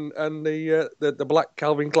and the black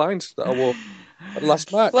Calvin Kleins that I wore at the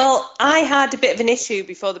last match. Well, I had a bit of an issue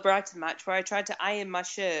before the Brighton match where I tried to iron my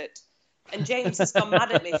shirt, and James has gone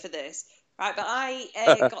mad at me for this. Right, but I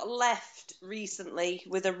got left recently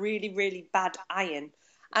with a really, really bad iron.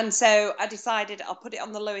 And so I decided I'll put it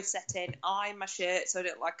on the lowest setting, iron my shirt so I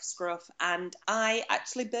don't like a scruff, and I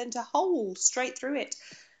actually burnt a hole straight through it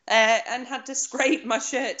and had to scrape my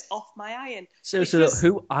shirt off my iron. Seriously,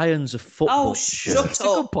 who irons a football shirt? Shut up. That's a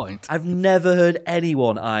good point. I've never heard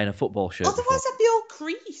anyone iron a football shirt. Otherwise I'd be all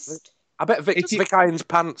creased. I bet Vic irons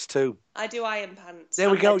pants too. I do iron pants. There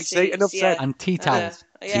we go, you see, enough said. And tea towels.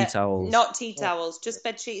 Tea towels. Not tea towels, just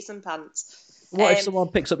bed sheets and pants. What if someone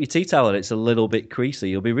picks up your tea towel and it's a little bit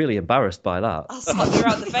creasy? You'll be really embarrassed by that. I'll slap you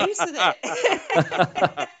around the face with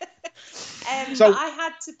it. So I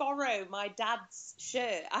had to borrow my dad's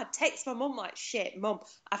shirt. I text my mum like, shit, Mum,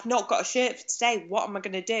 I've not got a shirt for today. What am I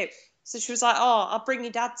going to do? So she was like, oh, I'll bring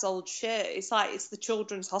your dad's old shirt. It's the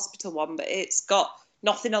children's hospital one, but it's got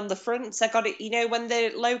nothing on the front. So I got it, when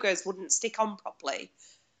the logos wouldn't stick on properly.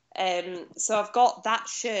 So I've got that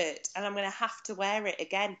shirt and I'm going to have to wear it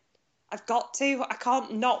again. I've got to. I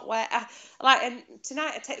can't not wear. And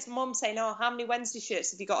tonight I texted my mum saying, "Oh, how many Wednesday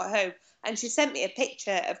shirts have you got at home?" And she sent me a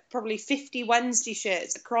picture of probably 50 Wednesday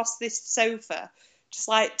shirts across this sofa. Just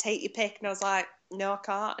like, take your pick. And I was like, no, I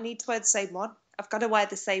can't. I need to wear the same one. I've got to wear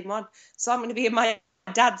the same one. So I'm going to be in my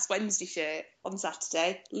dad's Wednesday shirt on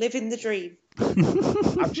Saturday, living the dream.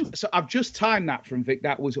 I've just timed that from Vic.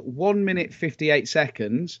 That was 1 minute 58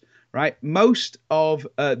 seconds. Right, most of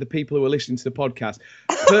the people who are listening to the podcast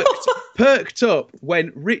perked up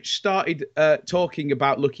when Rich started talking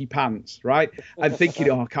about lucky pants, right? And thinking,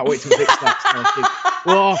 I can't wait till Vic starts talking.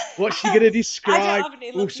 Oh, what's she going to describe? I don't have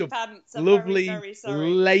any lucky pants. I'm lovely, very sorry.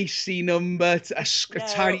 Lacy number, a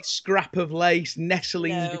tiny scrap of lace,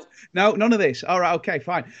 nestling. No, none of this. All right, okay,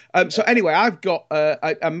 fine. So anyway, I've got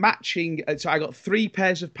a matching. So I got 3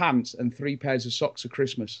 pairs of pants and 3 pairs of socks for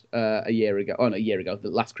Christmas a year ago. Oh, no, a year ago,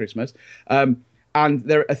 last Christmas. And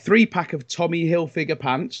they're a 3-pack of Tommy Hilfiger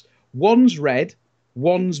pants. One's red,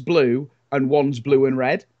 one's blue, and one's blue and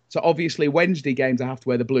red. So obviously Wednesday games I have to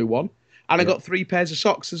wear the blue one. And I got 3 pairs of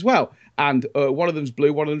socks as well. And one of them's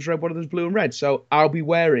blue, one of them's red, one of them's blue and red. So I'll be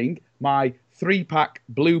wearing my 3-pack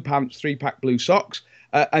blue pants, 3-pack blue socks.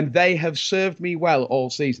 And they have served me well all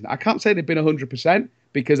season. I can't say they've been 100%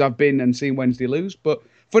 because I've been and seen Wednesday lose. But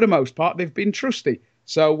for the most part, they've been trusty.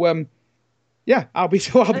 So, yeah, I'll be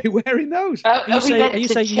wearing those. Are you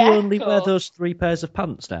saying you only wear those 3 pairs of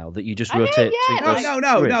pants now, that you just rotate?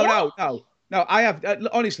 No. I have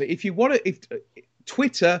honestly. If you want to, if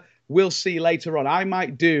Twitter, we'll see later on. I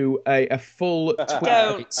might do a full.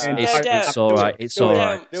 It's all right. It's all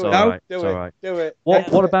right. Do it.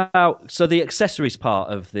 What about the accessories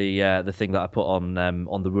part of the thing that I put on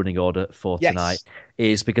the running order for tonight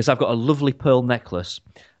is because I've got a lovely pearl necklace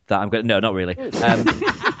that I'm going. No, not really.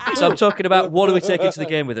 So I'm talking about what are we taking to the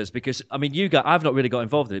game with us? Because, I mean, you guys, I've not really got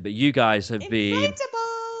involved in it, but you guys have been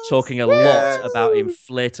talking a lot about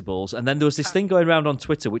inflatables. And then there was this thing going around on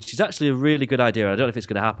Twitter, which is actually a really good idea. I don't know if it's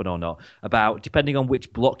going to happen or not, about depending on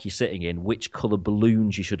which block you're sitting in, which colour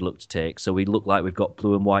balloons you should look to take. So we look like we've got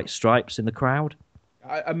blue and white stripes in the crowd.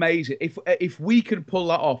 Amazing. If we could pull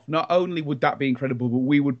that off, not only would that be incredible, but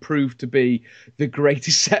we would prove to be the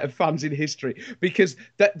greatest set of fans in history, because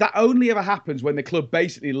that only ever happens when the club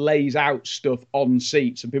basically lays out stuff on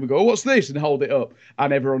seats and people go, oh, what's this? And hold it up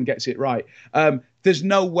and everyone gets it right. There's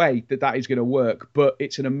no way that is going to work, but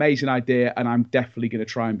it's an amazing idea and I'm definitely going to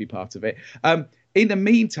try and be part of it. In the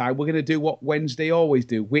meantime, we're going to do what Wednesday always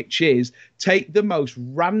do, which is take the most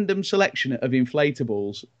random selection of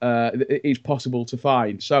inflatables that is possible to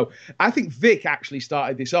find. So I think Vic actually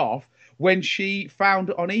started this off when she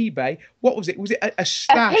found on eBay, what was it? Was it a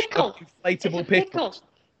stash of inflatable pickles?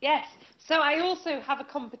 Yes. So I also have a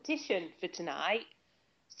competition for tonight.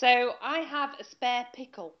 So I have a spare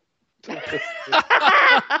pickle.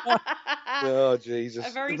 Oh, Jesus. A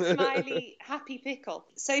very smiley, happy pickle.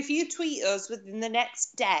 So if you tweet us within the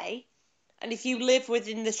next day, and if you live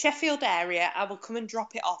within the Sheffield area, I will come and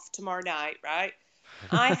drop it off tomorrow night, right?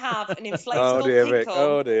 I have an inflatable pickle. Vic.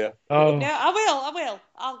 Oh, dear. Oh. No, I will.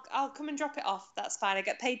 I'll come and drop it off. That's fine. I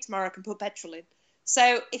get paid tomorrow. I can put petrol in.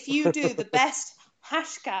 So if you do the best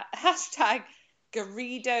hashtag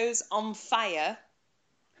Garridos on fire,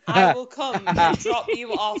 I will come and drop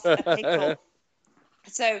you off a pickle.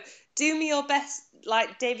 So do me your best,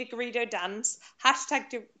 like David Garrido dance,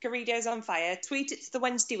 hashtag Garridos on fire, tweet it to the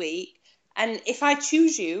Wednesday week, and if I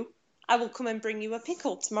choose you, I will come and bring you a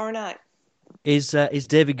pickle tomorrow night. Is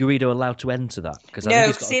David Garrido allowed to enter that? Because I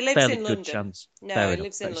think he's got a fairly good chance. No, he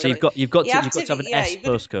lives in London. So you've got to have an S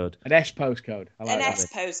postcode. An S postcode. I like an that.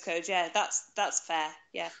 S postcode. Yeah, that's fair.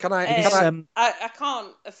 Yeah. I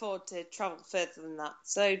can't afford to travel further than that,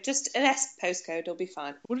 so just an S postcode will be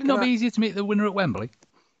fine. Would it not be easier to meet the winner at Wembley?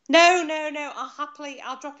 No.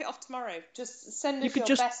 I'll drop it off tomorrow. Just send us your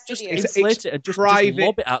best just videos. Inflate it and just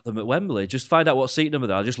lob it at them at Wembley. Just find out what seat number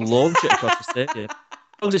they are. Just launch it across the stadium.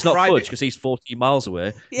 As long as it's not Fudge, because he's 14 miles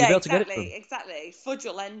away, you'll be able to get it from him. Exactly. Fudge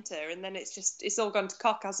will enter, and then it's all gone to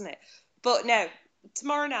cock, hasn't it? But no,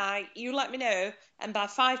 tomorrow night, you let me know, and by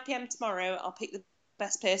 5 p.m. tomorrow, I'll pick the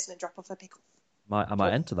best person and drop off a pickle. I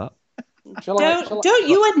might enter that. Don't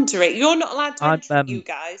you enter it. You're not allowed to enter it, you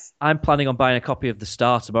guys. I'm planning on buying a copy of The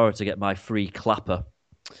Star tomorrow to get my free clapper.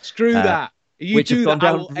 Screw that. Which have gone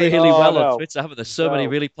down really well on Twitter, haven't there? So many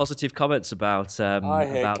really positive comments about that.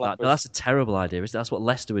 No, that's a terrible idea. That's what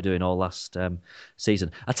Leicester were doing all last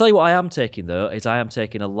season. I tell you what I am taking, though, is I am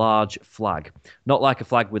taking a large flag. Not like a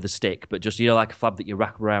flag with a stick, but just, like a flag that you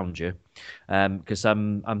wrap around you. Because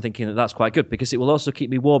I'm thinking that's quite good, because it will also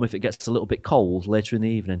keep me warm if it gets a little bit cold later in the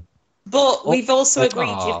evening. But we've also agreed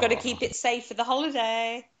you've got to keep it safe for the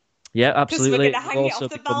holiday. Yeah, absolutely. Because we're going to hang it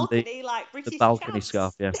off the balcony like British the balcony champs.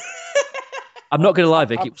 scarf, yeah. I'm not going to lie,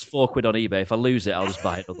 Vic. It was £4 on eBay. If I lose it, I'll just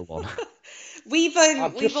buy another one. We've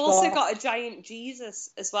also got a giant Jesus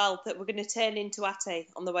as well that we're going to turn into Ate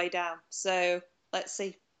on the way down. So let's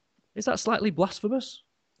see. Is that slightly blasphemous?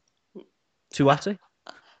 To Ate?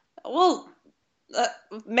 Well,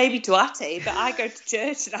 maybe to Ate, but I go to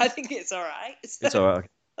church and I think it's all right. So. It's all right.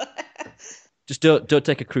 Just don't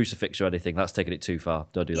take a crucifix or anything. That's taking it too far.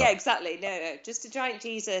 Don't do that. Yeah, exactly. No. Just a giant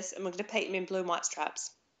Jesus, and we're going to paint him in blue and white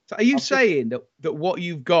straps. So are you saying that what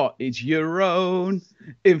you've got is your own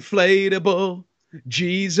inflatable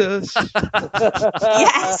Jesus?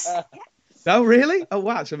 Yes. Oh, really? Oh,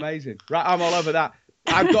 wow, that's amazing. Right, I'm all over that.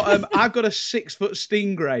 I've got a 6-foot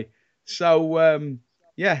stingray. So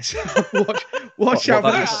yes, watch out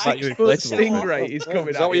for that 6-foot stingray is coming out.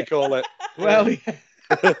 Is that what you call it? Well, yeah.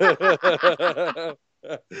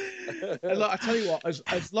 And look, I tell you what,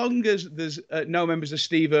 as long as there's no members of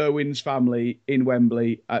Steve Irwin's family in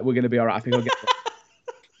Wembley, we're going to be all right. I think I'll get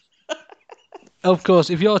it. Of course,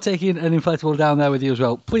 if you're taking an inflatable down there with you as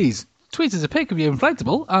well, please tweet us a pic of your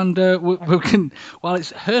inflatable, and we can, while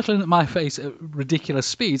it's hurtling at my face at ridiculous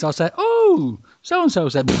speeds, I'll say, oh, so-and-so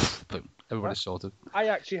said, boom, everybody's sorted. I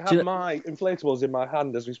actually have my inflatables in my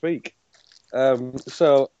hand as we speak.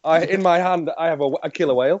 So in my hand, I have a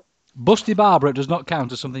killer whale. Busty Barbara does not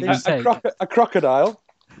count as something you take. A crocodile,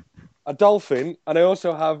 a dolphin, and I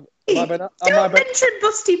also have... Don't mention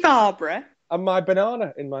Busty Barbara. and my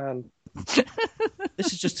banana in my hand.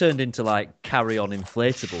 This has just turned into like Carry On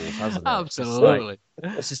Inflatables, hasn't it? Absolutely.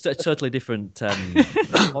 This is a totally different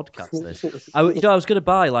podcast. This, I was going to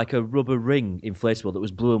buy like a rubber ring inflatable that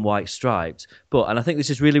was blue and white striped, and I think this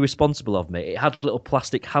is really responsible of me. It had little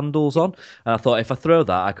plastic handles on, and I thought if I throw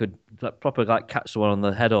that, I could properly like catch someone on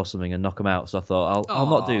the head or something and knock them out. So I thought I'll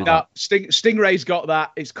not do that. Stingray's got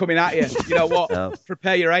that. It's coming at you. You know what? No.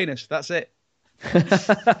 Prepare your anus. That's it.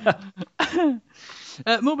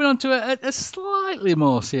 Moving on to a slightly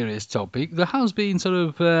more serious topic, there has been sort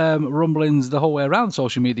of rumblings the whole way around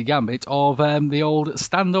social media gambit of the old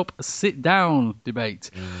stand-up, sit-down debate.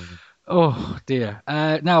 Oh, dear.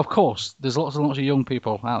 Now, of course, there's lots and lots of young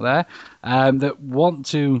people out there that want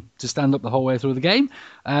to stand up the whole way through the game.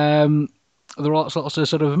 There are lots of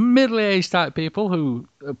sort of middle-aged type people who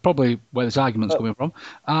probably where this argument's coming from,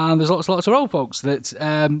 and there's lots of old folks that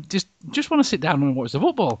just want to sit down and watch the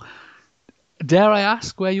football. Dare I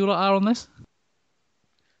ask where you lot are on this?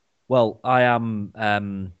 Well, I am,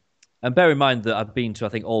 and bear in mind that I've been to, I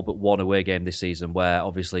think, all but one away game this season where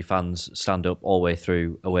obviously fans stand up all the way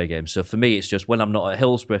through away games. So for me, it's just when I'm not at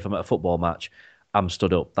Hillsborough, if I'm at a football match, I'm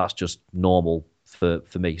stood up. That's just normal for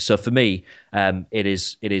me. So for me, it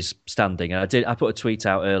is standing. And I put a tweet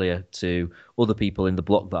out earlier to other people in the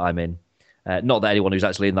block that I'm in. Not that anyone who's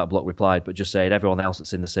actually in that block replied, but just saying everyone else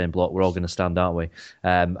that's in the same block, we're all going to stand, aren't we?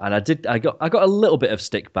 And I got a little bit of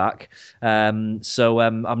stick back. So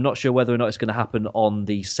I'm not sure whether or not it's going to happen on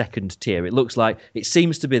the second tier. It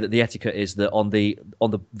seems to be that the etiquette is that on the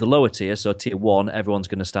lower tier, so tier 1, everyone's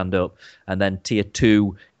going to stand up, and then tier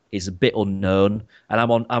 2 is a bit unknown, and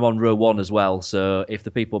I'm on row 1 as well. So if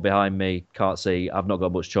the people behind me can't see, I've not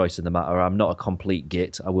got much choice in the matter. I'm not a complete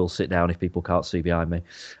git. I will sit down if people can't see behind me.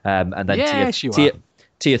 And then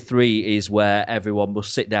tier 3 is where everyone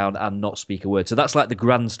must sit down and not speak a word. So that's like the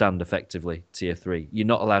grandstand, effectively. Tier 3, you're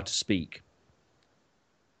not allowed to speak.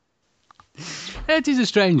 It is a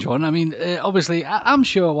strange one. I mean, obviously, I'm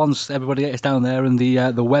sure once everybody gets down there and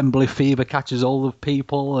the Wembley fever catches all of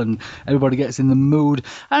people and everybody gets in the mood,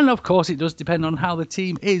 and of course it does depend on how the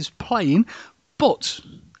team is playing. But,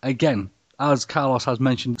 again, as Carlos has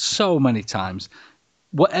mentioned so many times,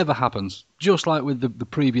 whatever happens, just like with the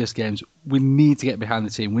previous games, we need to get behind the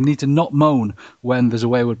team. We need to not moan when there's a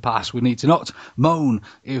wayward pass. We need to not moan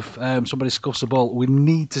if somebody scuffs the ball. We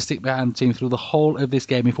need to stick behind the team through the whole of this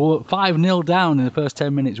game. If we're 5-0 down in the first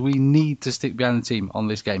 10 minutes, we need to stick behind the team on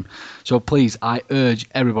this game. So please, I urge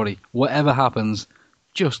everybody, whatever happens,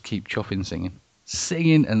 just keep chuffing singing.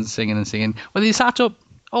 Singing and singing and singing. Whether you sat up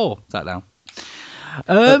or sat down.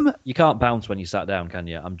 You can't bounce when you sat down, can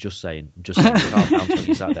you? I'm just saying. You can't bounce when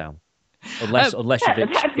you sat down. Unless you're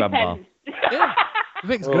Vic's grandma. Yeah,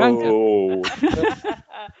 Vic's grandma.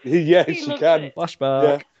 Yes, you can.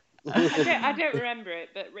 Flashback. Yeah. I don't remember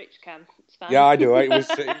it, but Rich can. Stan. Yeah, I do.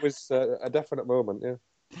 It was a definite moment, yeah.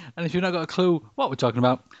 And if you've not got a clue what we're talking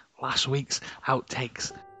about, last week's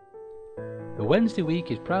outtakes. The Wednesday week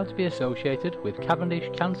is proud to be associated with Cavendish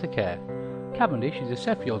Cancer Care. Cavendish is a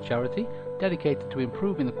Sheffield charity dedicated to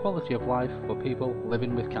improving the quality of life for people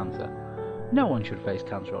living with cancer. No one should face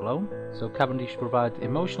cancer alone, so Cavendish provides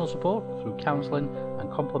emotional support through counselling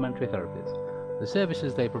and complementary therapies. The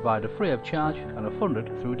services they provide are free of charge and are funded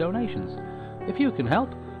through donations. If you can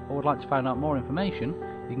help or would like to find out more information,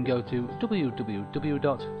 you can go to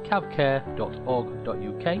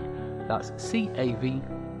www.cavcare.org.uk. That's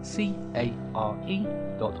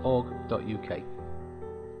CAVCARE.org.uk.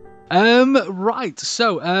 Right,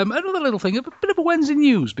 so another little thing, a bit of a Wednesday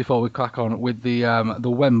news before we crack on with the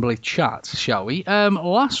Wembley chat, shall we?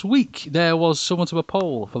 Last week there was somewhat of a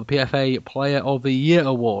poll for the PFA Player of the Year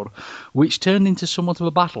award, which turned into somewhat of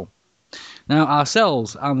a battle. Now,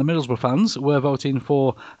 ourselves and the Middlesbrough fans were voting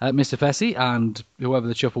for Mr. Fessy and whoever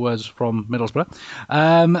the chuffer was from Middlesbrough.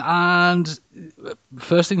 And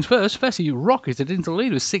first things first, Fessy rocketed into the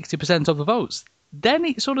lead with 60% of the votes. Then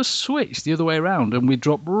it sort of switched the other way around and we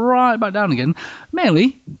dropped right back down again,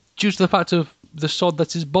 mainly due to the fact of the sod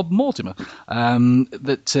that is Bob Mortimer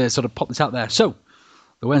that sort of popped this out there. So,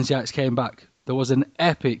 the Wednesdayites came back. There was an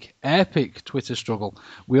epic Twitter struggle.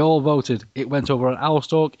 We all voted. It went over on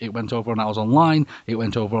Owlstalk, it went over on Owls Online, it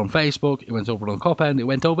went over on Facebook, it went over on Copend, it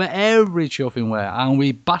went over every chuffing where, and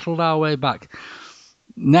we battled our way back.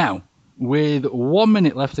 Now, with 1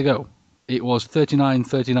 minute left to go, it was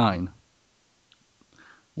 39-39.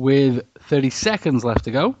 With 30 seconds left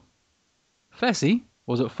to go, Fessy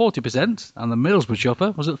was at 40% and the Middlesbrough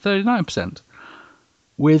chopper was at 39%.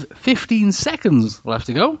 With 15 seconds left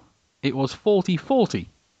to go, it was 40-40.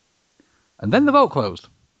 And then the vote closed.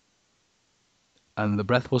 And the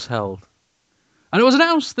breath was held. And it was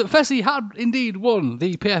announced that Fessy had indeed won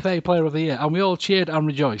the PFA Player of the Year, and we all cheered and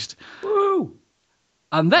rejoiced. Woo!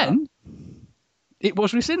 And then it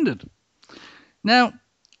was rescinded. Now,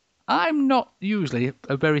 I'm not usually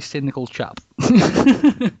a very cynical chap.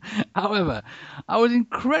 However, I was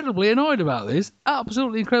incredibly annoyed about this.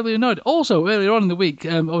 Absolutely incredibly annoyed. Also, earlier on in the week,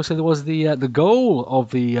 obviously there was the goal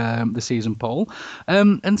of the season poll,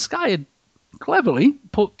 and Sky had cleverly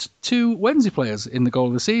put 2 Wednesday players in the goal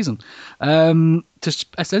of the season to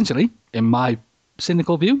essentially, in my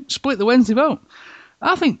cynical view, split the Wednesday vote.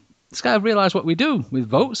 I think Sky have realised what we do with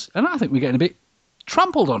votes, and I think we're getting a bit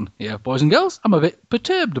trampled on here, boys and girls. I'm a bit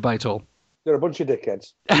perturbed by it all. They're a bunch of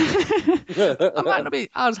dickheads. I might not be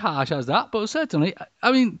as harsh as that, but certainly,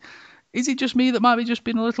 I mean, is it just me that might be just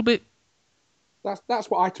being a little bit... That's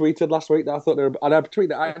what I tweeted last week. That I thought they were, and I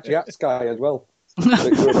tweeted actually at Sky as well.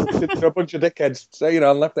 They're a bunch of dickheads, so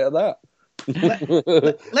and left it at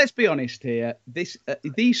that. Let's be honest here.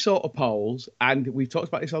 These sort of polls, and we've talked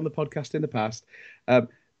about this on the podcast in the past.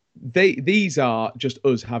 These are just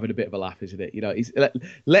us having a bit of a laugh, isn't it?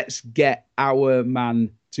 Let's get our man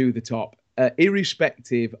to the top,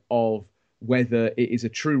 irrespective of whether it is a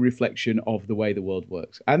true reflection of the way the world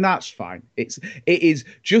works, and that's fine. It is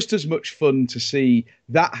just as much fun to see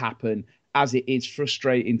that happen as it is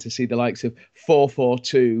frustrating to see the likes of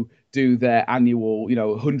 442 do their annual,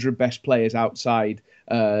 100 best players outside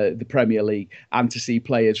the Premier League, and to see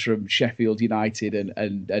players from Sheffield United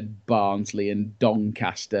and Barnsley and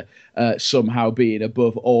Doncaster somehow being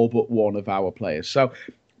above all but one of our players. So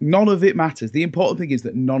none of it matters. The important thing is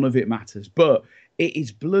that none of it matters. But it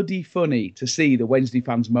is bloody funny to see the Wednesday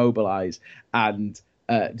fans mobilise and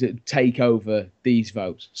to take over these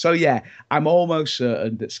votes. So yeah, I'm almost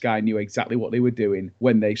certain that Sky knew exactly what they were doing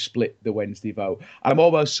when they split the Wednesday vote. I'm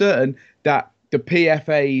almost certain that the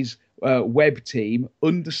PFA's web team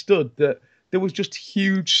understood that there was just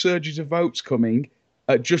huge surges of votes coming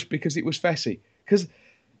just because it was Fessy. Because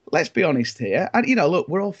let's be honest here, and look,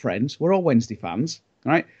 we're all friends, we're all Wednesday fans,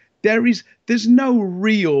 right? There's no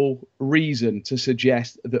real reason to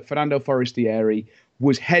suggest that Fernando Forestieri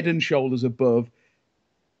was head and shoulders above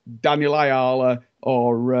Daniel Ayala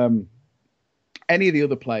or any of the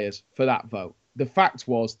other players for that vote. The fact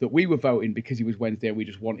was that we were voting because he was Wednesday and we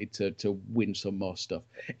just wanted to win some more stuff.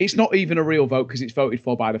 It's not even a real vote because it's voted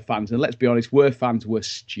for by the fans. And let's be honest, we're fans, we're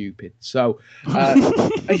stupid. So,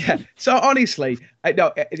 yeah. So honestly,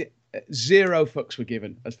 no, zero fucks were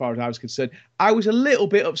given as far as I was concerned. I was a little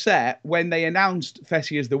bit upset when they announced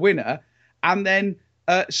Fessy as the winner and then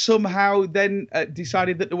somehow then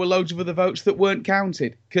decided that there were loads of other votes that weren't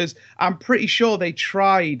counted, because I'm pretty sure they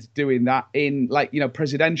tried doing that in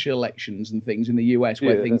presidential elections and things in the US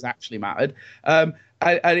where things actually mattered, and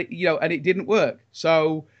it didn't work.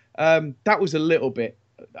 So that was a little bit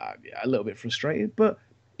frustrating. But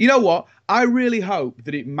you know what? I really hope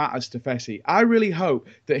that it matters to Fessy. I really hope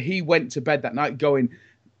that he went to bed that night going,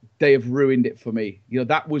 they have ruined it for me.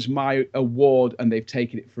 That was my award and they've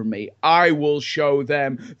taken it from me. I will show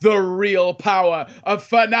them the real power of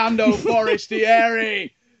Fernando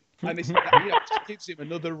Forestieri. And it just gives him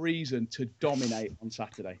another reason to dominate on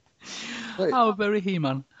Saturday. Oh, very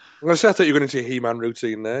He-Man. I thought you were going to see a He-Man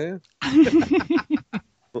routine there.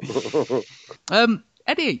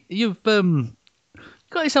 Eddie, you've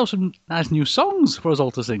got yourself some nice new songs for us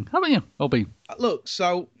all to sing, haven't you, Obi? Look,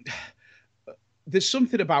 so... there's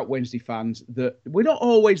something about Wednesday fans that we're not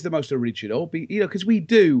always the most original, because we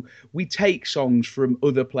take songs from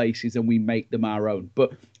other places and we make them our own.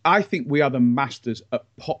 But I think we are the masters at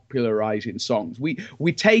popularising songs. We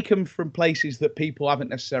take them from places that people haven't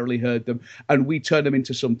necessarily heard them, and we turn them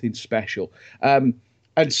into something special. And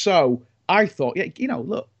so I thought,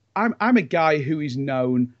 look, I'm a guy who is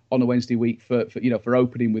known on a Wednesday week for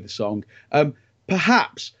opening with a song.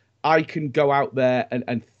 Perhaps I can go out there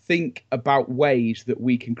and think about ways that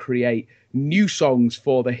we can create new songs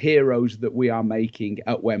for the heroes that we are making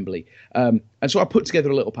at Wembley. And so I put together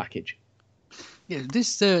a little package. Yeah, this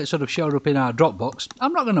sort of showed up in our Dropbox.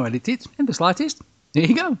 I'm not going to edit it in the slightest. Here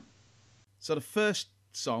you go. So the first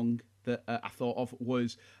song that I thought of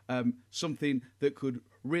was something that could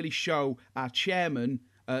really show our chairman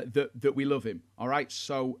that we love him. All right,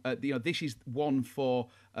 so this is one for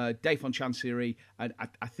Dave von Chancery, and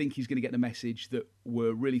I think he's going to get the message that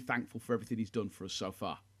we're really thankful for everything he's done for us so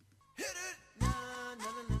far.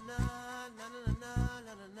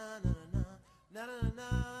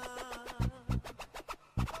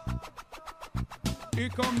 Here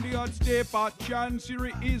come the odd stepper,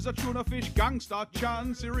 Chancery is a tuna fish gangster,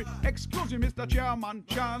 Chancery. Excuse me, Mr. Chairman,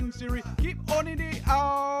 Chancery. Keep on in the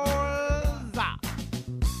owls.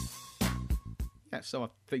 Yeah, so I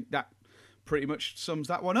think that pretty much sums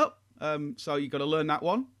that one up. So you've got to learn that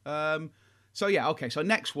one. So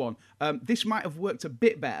next one. This might have worked a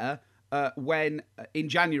bit better when in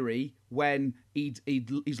January, when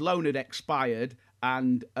his loan had expired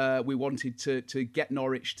and we wanted to get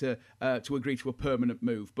Norwich to agree to a permanent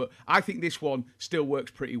move. But I think this one still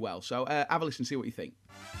works pretty well. So have a listen and see what you think.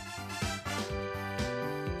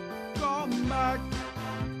 Come back,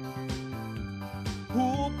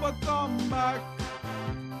 Hooper, come back.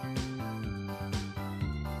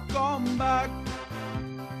 Come back,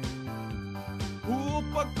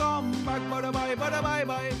 Hooper, come back. Bye,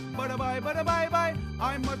 bye.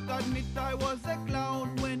 I must admit I was a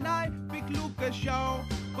clown when I picked Lucas Shaw,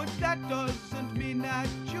 but that doesn't mean that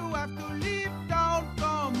you have to leave town.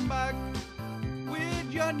 Come back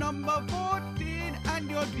with your number 14 and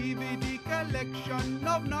your DVD collection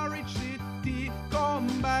of Norwich City.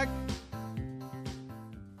 Come back.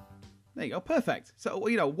 There you go, perfect. So,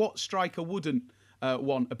 what striker wouldn't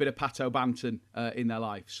want a bit of Pato Banton in their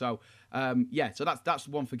life? So, so that's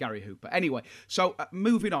one for Gary Hooper. Anyway, so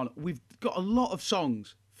moving on, we've got a lot of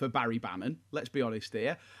songs for Barry Bannon, let's be honest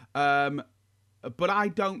here. But I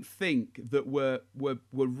don't think that we're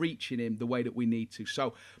reaching him the way that we need to.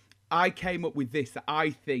 So I came up with this that I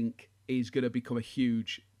think is going to become a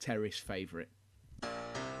huge terrace favourite.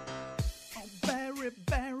 Oh, Barry.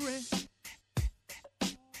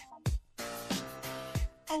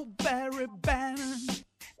 Oh, Barry Bannon.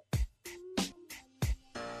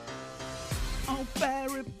 Oh,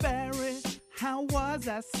 Barry, how was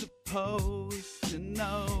I supposed to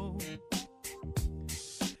know?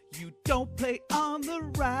 You don't play on the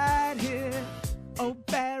right here. Oh,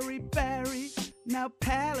 Barry, now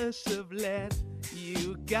Palace have let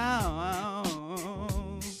you go.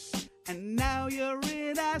 And now you're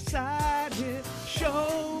in our side here.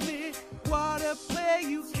 Show me what a player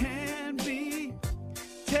you can be.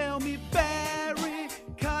 Tell me, Barry,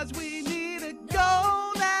 'cause we need a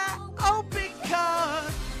goal now. Oh,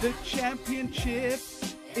 because the championship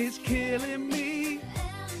is killing me.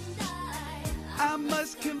 I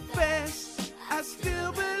must confess, I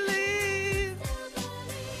still believe.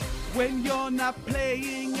 When you're not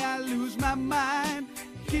playing, I lose my mind.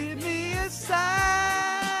 Give me a sign.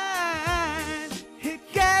 Hit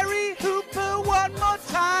Gary Hooper one more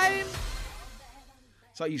time.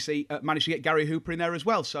 So you see, managed to get Gary Hooper in there as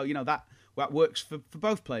well. So, that works for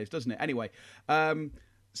both players, doesn't it? Anyway,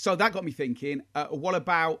 so that got me thinking, what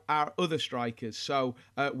about our other strikers? So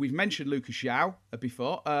we've mentioned Lucas Shaw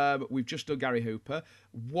before. We've just done Gary Hooper.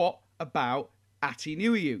 What about Ati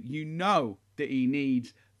Nuhiu? You know that he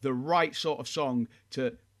needs the right sort of song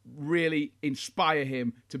to really inspire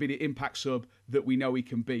him to be the impact sub that we know he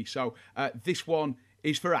can be. So this one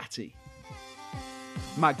is for Ati.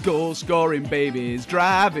 My goal-scoring baby is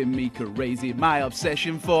driving me crazy. My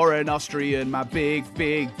obsession for an Austrian, my big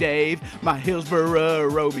Dave. My Hillsborough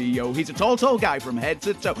Romeo, he's a tall guy from head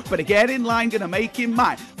to toe. But to get in line, gonna make him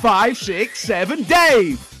mine. 5, 6, 7,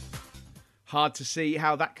 Dave! Hard to see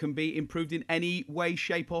how that can be improved in any way,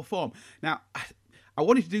 shape or form. Now, I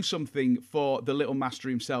wanted to do something for the little master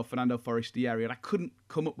himself, Fernando Forestieri, and I couldn't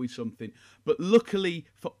come up with something. But luckily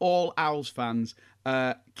for all Owls fans,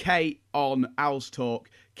 Kate on Owls Talk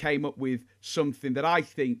came up with something that I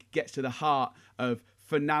think gets to the heart of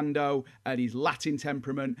Fernando and his Latin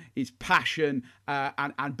temperament, his passion,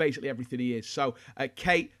 and basically everything he is. So,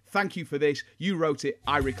 Kate, thank you for this. You wrote it,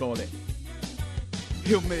 I record it.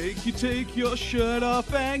 He'll make you take your shirt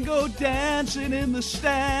off and go dancing in the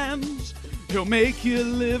stands. He'll make you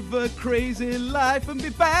live a crazy life and be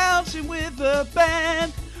bouncing with the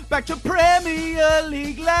band. Back to Premier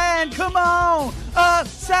League land, come on!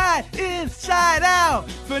 Upside, inside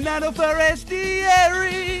out, Fernando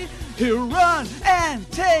Forestieri. He'll run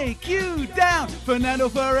and take you down, Fernando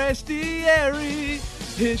Forestieri.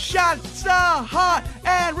 His shots are hot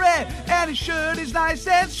and red, and his shirt is nice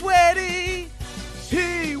and sweaty.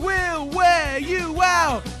 He will wear you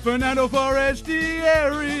out, Fernando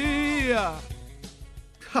Forestieri.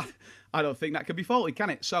 I don't think that can be faulted, can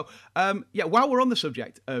it? So, while we're on the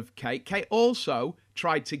subject of Kate also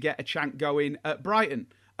tried to get a chant going at Brighton.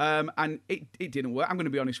 And it didn't work. I'm going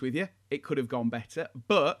to be honest with you. It could have gone better.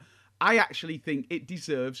 But I actually think it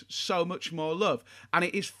deserves so much more love. And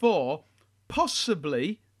it is for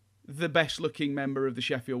possibly the best-looking member of the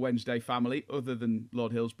Sheffield Wednesday family, other than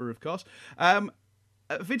Lord Hillsborough, of course,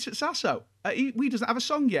 Vincent Sasso. He doesn't have a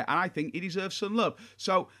song yet, and I think he deserves some love.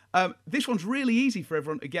 So this one's really easy for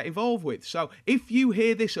everyone to get involved with. So if you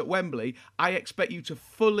hear this at Wembley, I expect you to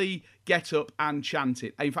fully get up and chant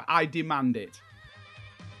it. In fact, I demand it.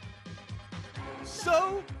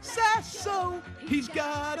 so sasso. He's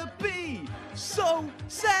gotta be so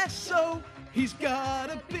sasso. He's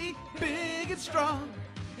gotta be big and strong,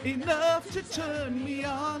 enough to turn me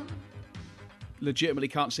on. Legitimately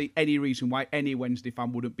can't see any reason why any Wednesday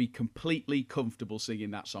fan wouldn't be completely comfortable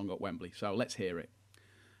singing that song at Wembley. So let's hear it.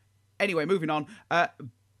 Anyway, moving on.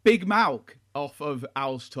 Big Malk off of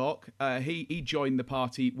Owls Talk. He joined the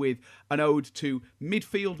party with an ode to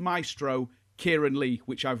midfield maestro Kieran Lee,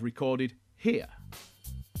 which I've recorded here.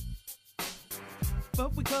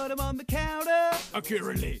 But we caught him on the counter.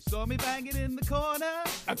 Kieran Lee. Saw me banging in the corner.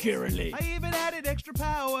 Kieran Lee. I even added extra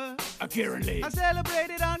power. Kieran Lee. I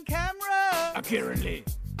celebrated on camera. Kieran Lee.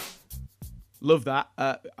 Love that.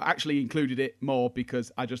 I actually included it more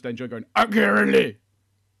because I just enjoy going, Kieran Lee.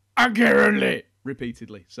 Kieran Lee.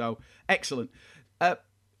 Repeatedly. So, excellent.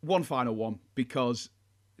 One final one, because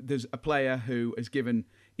there's a player who has given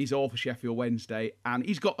his all for Sheffield Wednesday, and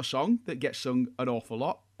he's got a song that gets sung an awful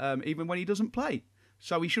lot, even when he doesn't play.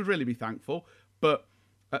 So he should really be thankful. But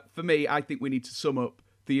for me, I think we need to sum up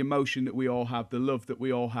the emotion that we all have, the love that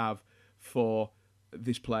we all have for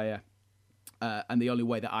this player. And the only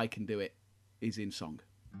way that I can do it is in song.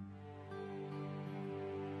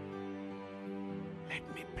 Let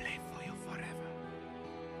me play for you forever.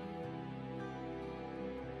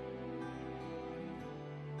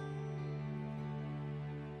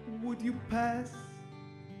 Would you pass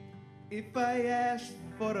if I asked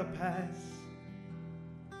for a pass?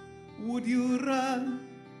 Would you run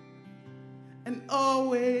and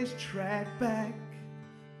always track back?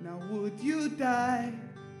 Now would you die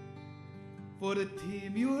for the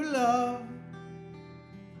team you love?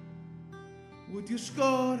 Would you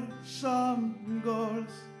score some goals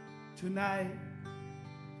tonight?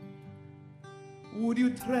 Would you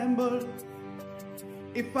tremble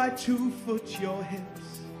if I 2-foot your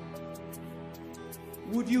hips?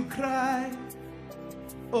 Would you cry?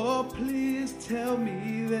 Oh, please tell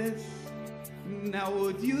me this. Now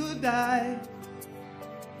would you die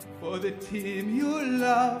for the team you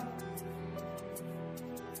love?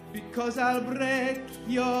 Because I'll break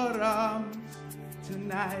your arms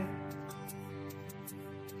tonight.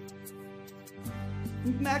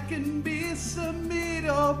 And I can be some meat,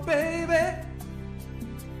 oh baby.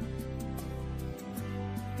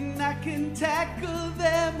 And I can tackle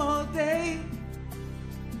them all day.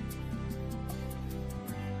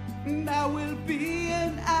 And I will be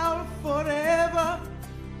an owl forever.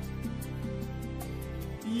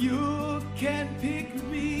 You can pick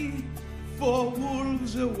me for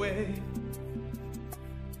wolves away.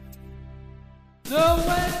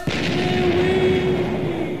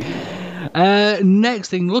 Next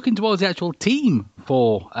thing, looking towards the actual team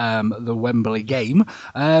for the Wembley game,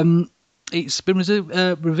 it's been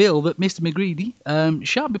revealed that Mr. McGreedy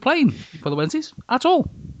shan't be playing for the Wednesdays at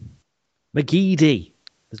all. McGeady.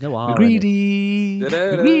 There's no R McGreedy.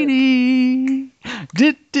 McGreedy.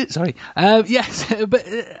 Sorry. Yes, but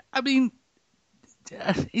I mean,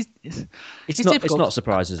 it's not a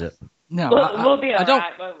surprise, is it? No, we'll be all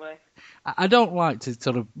right, won't we? I don't like to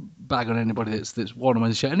sort of bag on anybody that's worn him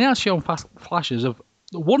as a shirt, and he has shown flashes of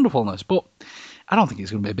wonderfulness, but I don't think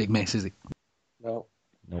it's going to be a big miss, is it? No.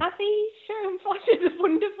 Has he shown flashes of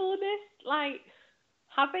wonderfulness? Like,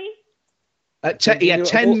 has he? He had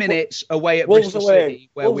 10 minutes away at Bristol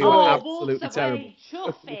City, where we were absolutely terrible.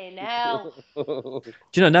 Chuffing hell. Do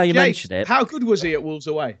you know, now you mention it... How good was he at Wolves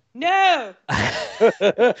away? No!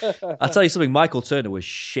 I'll tell you something, Michael Turner was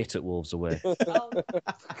shit at Wolves away. Oh, for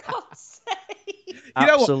God's sake. You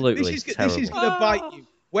know Absolutely what? This is terrible. going to bite you.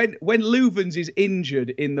 When Louvens is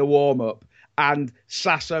injured in the warm-up and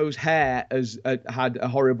Sasso's hair has had a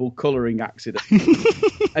horrible colouring accident,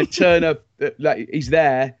 and Turner, he's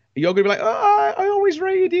there, you're going to be like, oh, I always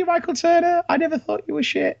rated you, Michael Turner. I never thought you were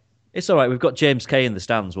shit. It's all right. We've got James Kay in the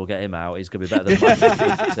stands. We'll get him out. He's going to be better than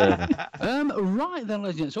Michael Turner. Right then,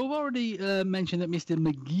 legends. So we've already mentioned that Mr.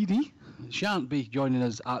 McGeady shan't be joining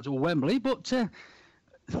us at Wembley, but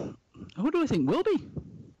who do we think will be?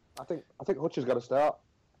 I think Hutch has got to start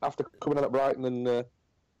after coming out at Brighton and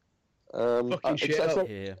fucking shit up.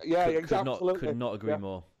 Yeah, exactly. Could not agree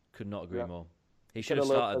more. Could not agree more. He should have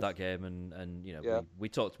started that game, and you know, we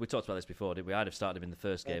talked about this before, didn't we? I'd have started him in the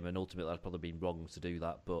first game, and ultimately I'd probably been wrong to do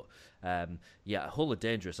that. But Hull are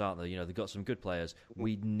dangerous, aren't they? You know, they've got some good players.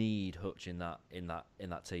 We need Hutch in that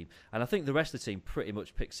team, and I think the rest of the team pretty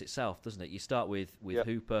much picks itself, doesn't it? You start with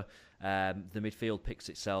Hooper, the midfield picks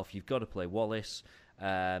itself. You've got to play Wallace.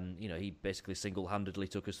 You know, he basically single-handedly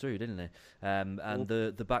took us through, didn't he? And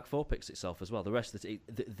the back four picks itself as well. The rest of the team,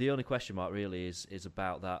 the only question mark really is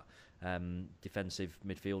about that defensive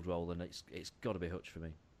midfield role, and it's got to be Hutch for me.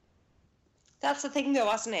 That's the thing, though,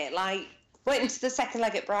 hasn't it? Like, went into the second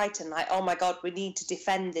leg at Brighton like, oh my God, we need to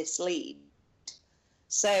defend this lead.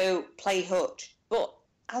 So play Hutch. But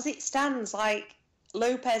as it stands, like,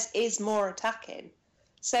 Lopez is more attacking.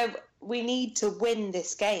 So we need to win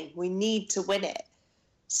this game. We need to win it.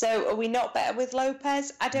 So are we not better with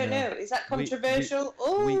Lopez? I don't know. Is that controversial?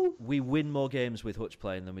 We win more games with Hutch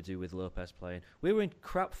playing than we do with Lopez playing. We were in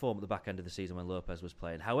crap form at the back end of the season when Lopez was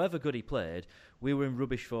playing. However good he played, we were in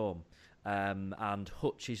rubbish form. And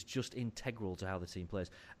Hutch is just integral to how the team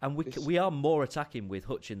plays. And we are more attacking with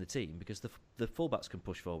Hutch in the team because the fullbacks can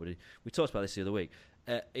push forward. We talked about this the other week.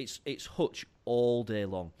 It's Hutch all day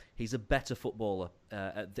long. He's a better footballer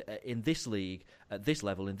in this league, at this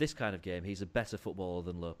level, in this kind of game. He's a better footballer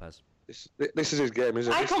than Lopez. This is his game,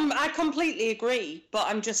 isn't it? I completely agree, but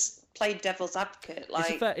I'm just playing devil's advocate.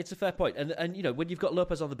 Like, it's a fair point, and you know, when you've got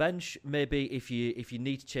Lopez on the bench, maybe if you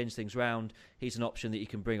need to change things around, he's an option that you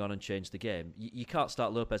can bring on and change the game. You can't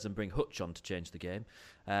start Lopez and bring Hutch on to change the game,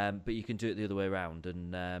 but you can do it the other way around.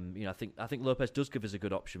 And you know, I think Lopez does give us a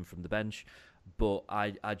good option from the bench, but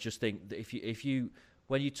I just think that if you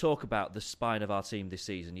when you talk about the spine of our team this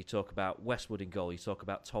season, you talk about Westwood in goal, you talk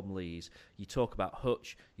about Tom Lees, you talk about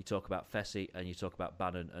Hutch, you talk about Fessy, and you talk about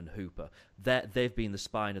Bannon and Hooper. They've been the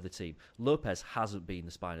spine of the team. Lopez hasn't been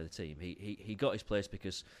the spine of the team. He got his place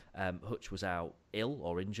because Hutch was out ill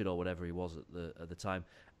or injured or whatever he was at the time,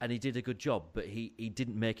 and he did a good job, but he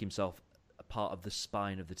didn't make himself a part of the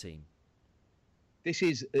spine of the team. This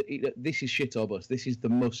is shit or bust. This is the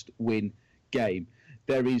must-win game.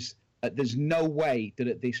 There's no way that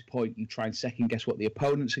at this point you try and second guess what the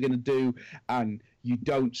opponents are going to do, and you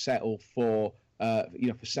don't settle for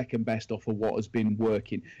for second best or for what has been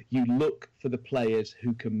working. You look for the players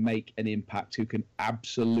who can make an impact, who can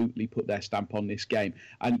absolutely put their stamp on this game.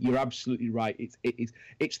 And you're absolutely right.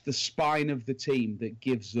 It's the spine of the team that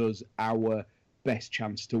gives us our best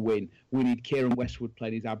chance to win. We need Kieran Westwood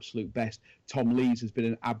playing his absolute best. Tom Lees has been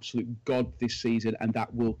an absolute god this season, and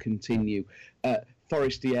that will continue.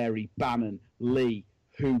 Forestieri, Bannon, Lee,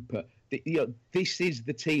 Hooper. This is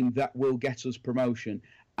the team that will get us promotion,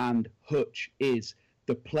 and Hutch is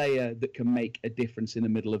the player that can make a difference in the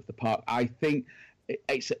middle of the park. I think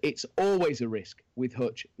it's always a risk with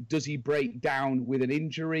Hutch. Does he break down with an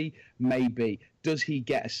injury? Maybe. Does he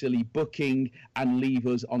get a silly booking and leave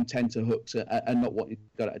us on tenterhooks and not what he's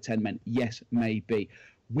got at 10 men? Yes, maybe.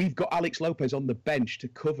 We've got Alex Lopez on the bench to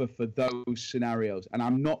cover for those scenarios, and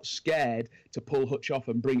I'm not scared to pull Hutch off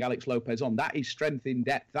and bring Alex Lopez on. That is strength in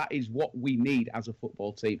depth. That is what we need as a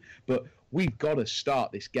football team. But we've got to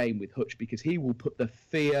start this game with Hutch because he will put the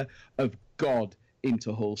fear of God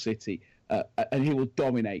into Hull City, and he will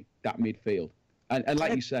dominate that midfield. And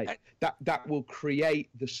like you say, that will create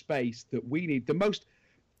the space that we need.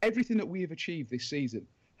 Everything that we have achieved this season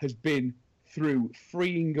has been through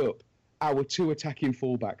freeing up our two attacking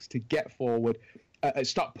fullbacks to get forward,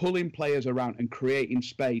 start pulling players around and creating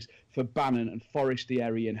space for Bannon and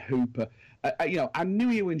Forestieri and Hooper. And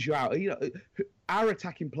Nui and Joao, our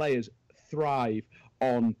attacking players thrive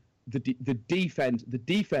on the defense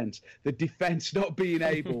not being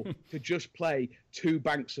able to just play two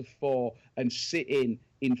banks of four and sit in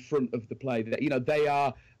front of the play.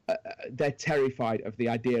 They're terrified of the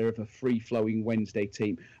idea of a free-flowing Wednesday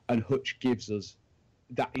team, and Hutch gives us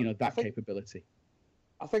that capability.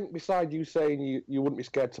 I think beside you saying you wouldn't be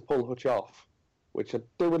scared to pull Hutch off, which I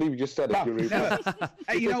do believe you just said. No,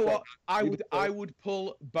 hey, you know what? I would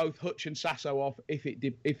pull both Hutch and Sasso off if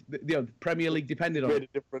the Premier League depended on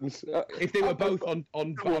it. Difference. If they were both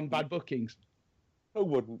on bad bookings. Who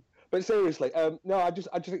wouldn't? But seriously, no. I just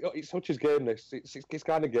think it's Hutch's game. It's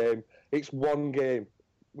kind of game. It's one game.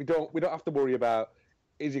 We don't have to worry about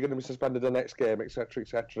is he going to be suspended the next game, etc.,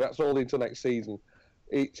 etc. That's all into next season.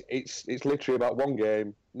 It's literally about one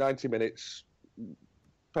game, 90 minutes,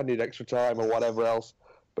 pending extra time or whatever else,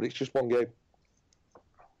 but it's just one game.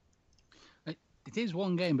 It is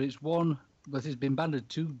one game, but it's one that has been banded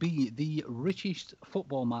to be the richest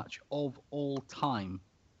football match of all time,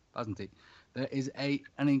 hasn't it? There is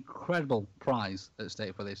an incredible prize at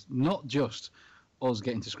stake for this. Not just us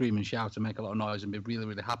getting to scream and shout and make a lot of noise and be really,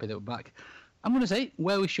 really happy that we're back. I'm going to say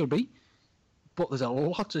where we should be. But there's a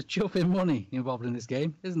lot of chuffing money involved in this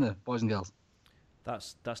game, isn't there, boys and girls?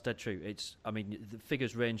 That's dead true. The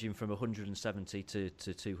figures ranging from 170 to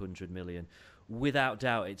 200 million. Without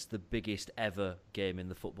doubt, it's the biggest ever game in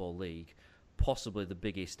the Football League. Possibly the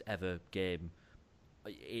biggest ever game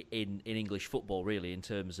in English football, really, in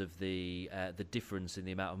terms of the difference in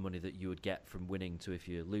the amount of money that you would get from winning to if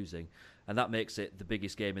you're losing, and that makes it the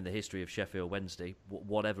biggest game in the history of Sheffield Wednesday,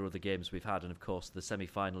 whatever other games we've had. And of course, the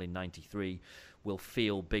semi-final in '93 will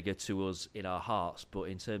feel bigger to us in our hearts, but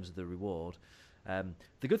in terms of the reward.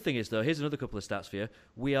 The good thing is, though, here's another couple of stats for you.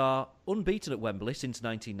 We are unbeaten at Wembley since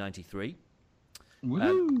 1993.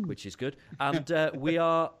 Which is good. And we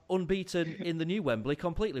are unbeaten in the new Wembley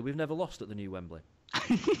completely. We've never lost at the new Wembley.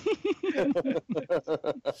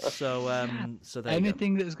 So there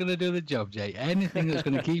anything that's going to do the job, Jay. Anything that's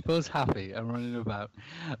going to keep us happy and running about.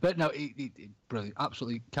 But no, it brilliant.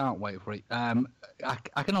 Absolutely can't wait for it.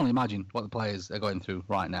 I can only imagine what the players are going through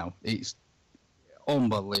right now. It's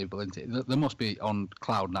unbelievable, isn't it? They must be on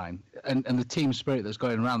cloud nine, and the team spirit that's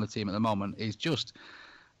going around the team at the moment is just.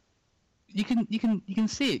 You can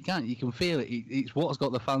see it, can't you? You can feel it. It's what's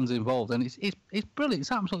got the fans involved, and it's brilliant.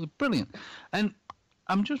 It's absolutely brilliant. And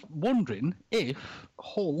I'm just wondering if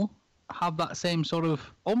Hull have that same sort of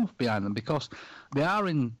oomph behind them, because they are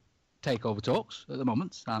in takeover talks at the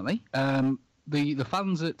moment, aren't they? The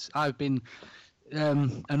fans that I've been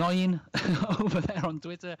annoying over there on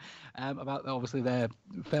Twitter about obviously their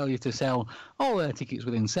failure to sell all their tickets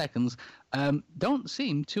within seconds don't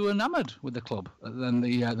seem too enamoured with the club than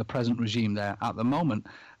the present regime there at the moment,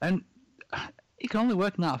 and it can only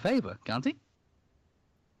work in our favour, can't it?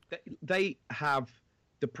 They have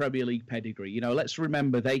the Premier League pedigree. Let's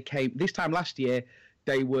remember they came this time last year.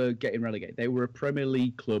 They were getting relegated. They were a Premier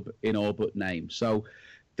League club in all but name, so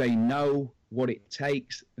they know what it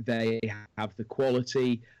takes. They have the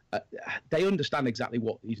quality. They understand exactly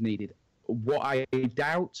what is needed. What I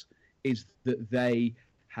doubt is that they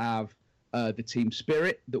have the team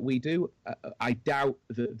spirit that we do. I doubt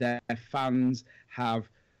that their fans have,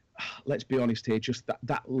 let's be honest here, just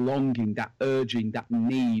that longing, that urging, that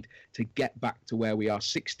need to get back to where we are.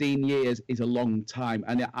 16 years is a long time.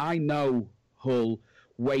 And I know Hull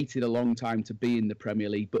waited a long time to be in the Premier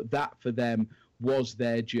League, but that for them was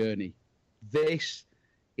their journey. This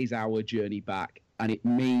is our journey back, and it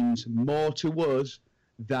means more to us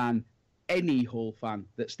than any Hull fan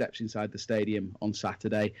that steps inside the stadium on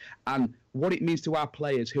Saturday. And what it means to our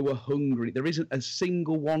players who are hungry. There isn't a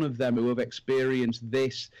single one of them who have experienced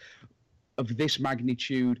this, of this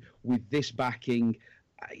magnitude, with this backing.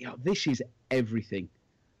 This is everything.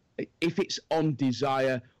 If it's on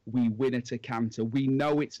desire, we win at a canter. We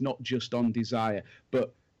know it's not just on desire,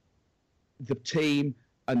 but the team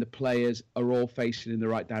and the players are all facing in the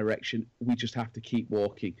right direction. We just have to keep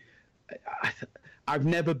walking. I've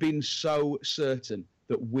never been so certain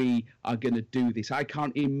that we are going to do this. I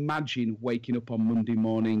can't imagine waking up on Sunday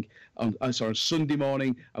morning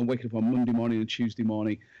and waking up on Monday morning and Tuesday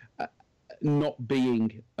morning not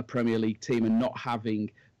being a Premier League team and not having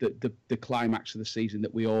the climax of the season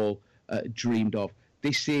that we all dreamed of.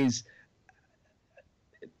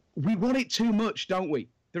 We want it too much, don't we?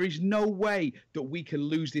 There is no way that we can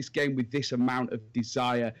lose this game with this amount of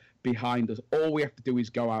desire behind us. All we have to do is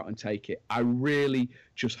go out and take it. I really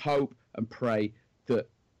just hope and pray that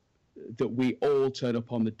we all turn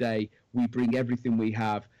up on the day, we bring everything we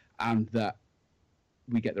have, and that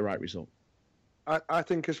we get the right result. I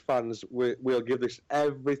think as fans, we'll give this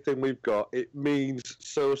everything we've got. It means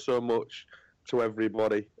so much to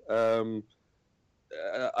everybody. And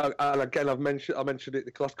again, I mentioned it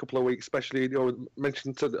the last couple of weeks, especially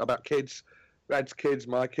mentioned about kids, Red's kids,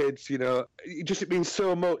 my kids. It means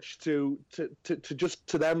so much to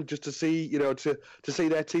them just to see to see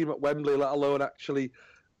their team at Wembley, let alone actually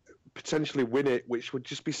potentially win it, which would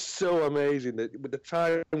just be so amazing. That with the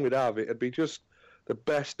time we'd have, it'd be just the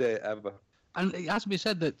best day ever. And it has to be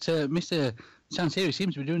said that Mr. Chansiri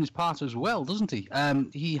seems to be doing his part as well, doesn't he?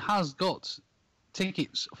 He has got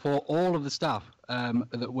tickets for all of the staff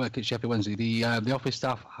that work at Sheffield Wednesday. The office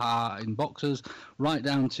staff are in boxes, right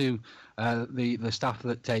down to the staff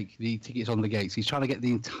that take the tickets on the gates. He's trying to get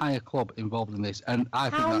the entire club involved in this, and I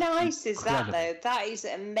think how that's nice incredible. Is that though? That is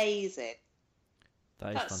amazing.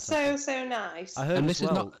 That's so nice. I heard as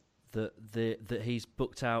well that he's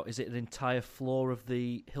booked out. Is it an entire floor of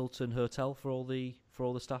the Hilton Hotel for all the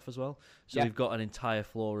staff as well? So we've got an entire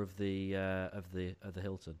floor of the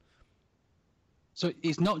Hilton. So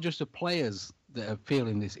it's not just the players that are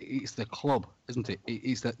feeling this, it's the club, isn't it?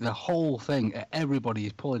 It's the whole thing. Everybody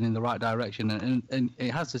is pulling in the right direction. And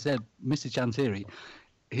it has to say, Mr. Chantiri,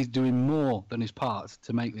 he's doing more than his part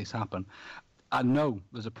to make this happen. I know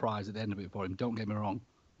there's a prize at the end of it for him, don't get me wrong.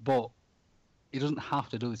 But he doesn't have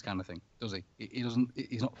to do this kind of thing, does he?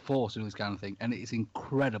 He's not forced to do this kind of thing. And it's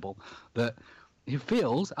incredible that he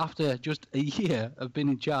feels, after just a year of being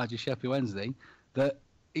in charge of Sheffield Wednesday, that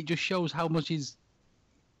it just shows how much he's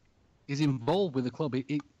is involved with the club.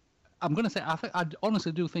 I'm going to say, I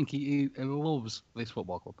honestly do think he loves this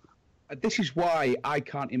football club. This is why I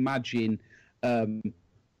can't imagine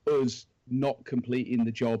us not completing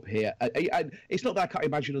the job here. It's not that I can't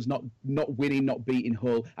imagine us not winning, not beating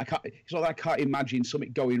Hull. It's not that I can't imagine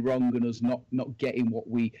something going wrong and us not getting what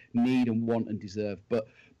we need and want and deserve. But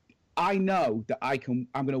I know that I'm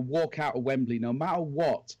going to walk out of Wembley no matter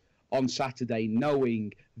what on Saturday,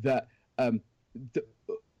 knowing that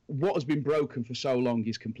what has been broken for so long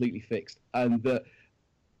is completely fixed, and that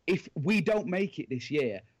if we don't make it this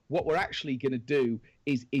year, what we're actually going to do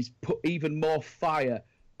is put even more fire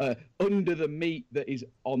under the meat that is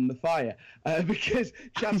on the fire, because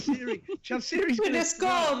Chansiri's going to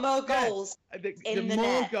score more goals. The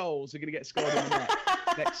more goals are going to get scored in the net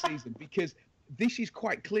next season, because this is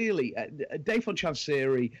quite clearly Dayfon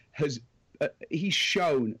Chansiri has. He's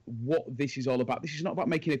shown what this is all about. This is not about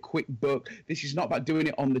making a quick buck. This is not about doing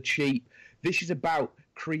it on the cheap. This is about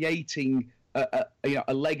creating a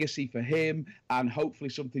legacy for him, and hopefully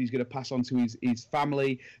something he's going to pass on to his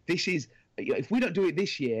family. This is, if we don't do it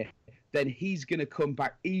this year, then he's going to come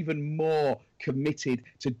back even more committed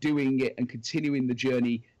to doing it and continuing the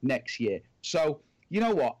journey next year. So, you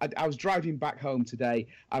know what? I was driving back home today,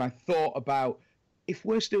 and I thought about, if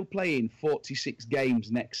we're still playing 46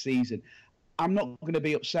 games next season, I'm not going to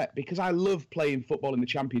be upset, because I love playing football in the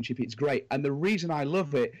Championship. It's great. And the reason I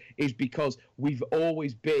love it is because we've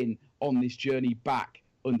always been on this journey back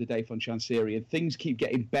under Dayfon Chansiri, and things keep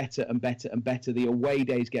getting better and better and better. The away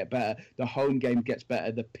days get better, the home game gets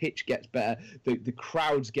better, the pitch gets better, the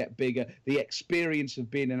crowds get bigger, the experience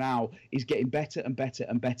of being an Owl is getting better and better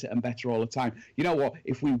and better and better all the time. You know what?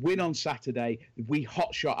 If we win on Saturday, we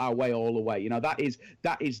hotshot our way all the way. You know, that is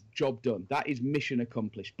job done. That is mission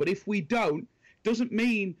accomplished. But if we don't, doesn't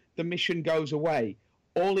mean the mission goes away.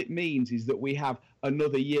 All it means is that we have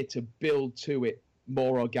another year to build to it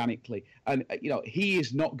more organically. And, he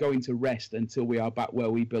is not going to rest until we are back where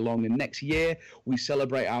we belong. And next year, we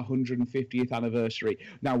celebrate our 150th anniversary.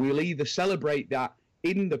 Now, we'll either celebrate that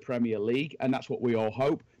in the Premier League, and that's what we all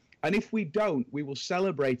hope. And if we don't, we will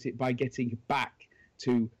celebrate it by getting back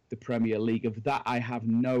to the Premier League. Of that, I have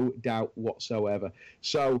no doubt whatsoever.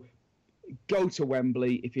 So go to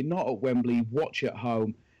Wembley. If you're not at Wembley, watch at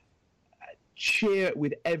home. Cheer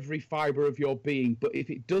with every fibre of your being. But if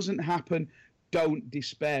it doesn't happen, don't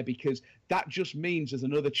despair, because that just means there's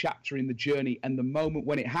another chapter in the journey, and the moment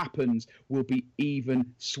when it happens will be even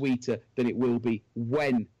sweeter than it will be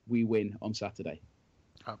when we win on Saturday.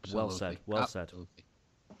 Absolutely. Well said.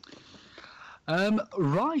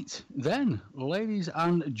 Right then, ladies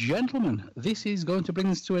and gentlemen, this is going to bring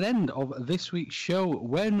us to an end of this week's show.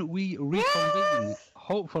 When we reconvene,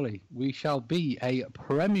 hopefully we shall be a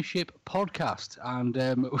Premiership podcast, and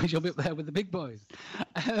we shall be up there with the big boys.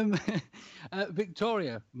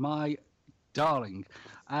 Victoria, my darling,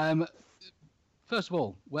 first of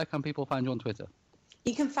all, where can people find you on Twitter?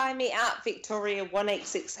 You can find me at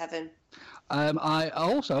Victoria1867. I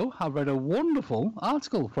also have read a wonderful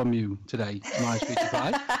article from you today, my sweetie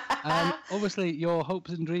pie. Obviously, your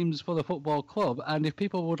hopes and dreams for the football club. And if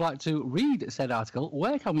people would like to read said article,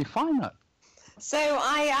 where can we find that? So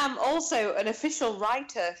I am also an official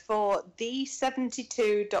writer for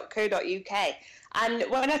the72.co.uk. And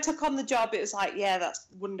when I took on the job, it was like, yeah, that's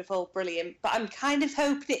wonderful, brilliant. But I'm kind of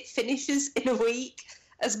hoping it finishes in a week.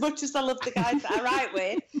 As much as I love the guys that I write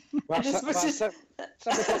with,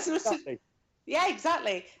 yeah,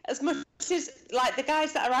 exactly. As much as the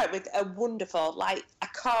guys that I write with are wonderful, I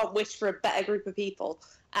can't wish for a better group of people,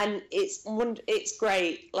 and it's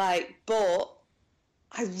great. But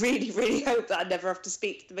I really, really hope that I never have to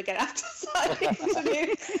speak to them again after signing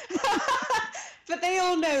interview. But they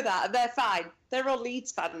all know that, and they're fine. They're all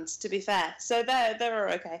Leeds fans, to be fair, so they're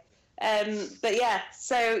all okay. But yeah,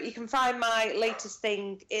 so you can find my latest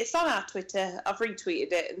thing. It's on our Twitter. I've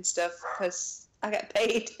retweeted it and stuff because I get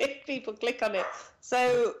paid if people click on it.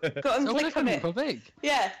 So go and click on it. For Vic.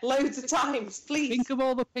 Yeah, loads of times, please. Think of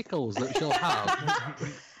all the pickles that she'll have.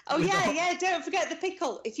 Oh yeah, don't forget the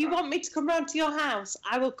pickle. If you want me to come round to your house,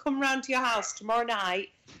 I will come round to your house tomorrow night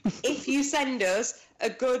if you send us a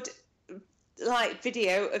good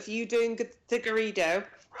video of you doing the Garrido.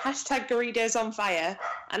 #Garrido's on fire,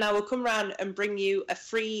 and I will come round and bring you a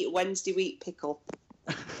free Wednesday week pickle.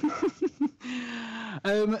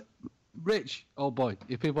 Rich, old boy,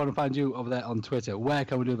 if people want to find you over there on Twitter, where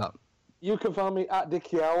can we do that? You can find me at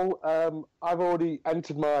Dickie Owl. I've already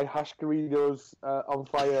entered my #Garrido's on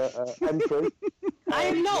fire entry. I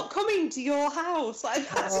am not coming to your house.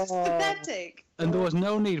 That's just pathetic. And there was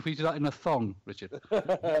no need for you to do that in a thong, Richard.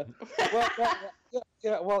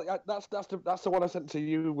 Yeah, well, that's the one I sent to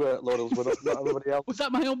you, Lord Ellsworth, not everybody else. Was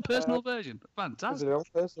that my own personal version? Fantastic. Your own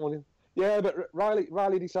personal one. Yeah, but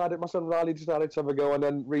Riley decided. My son Riley decided to have a go, and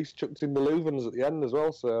then Reece chucked in the Louvens at the end as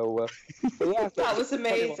well. So, but yeah, that was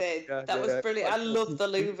amazing. That was brilliant. I love the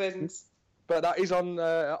Louvens. But that is on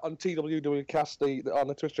TWW Cast on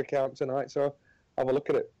the Twitter account tonight. So have a look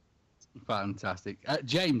at it. Fantastic.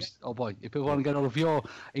 James, oh boy, if people want to get all of your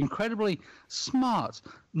incredibly smart,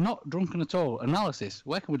 not drunken at all analysis,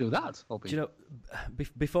 where can we do that? Do you know,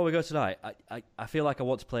 before we go tonight, I feel like I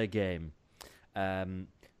want to play a game.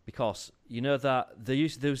 Because you know that there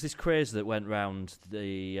was this craze that went round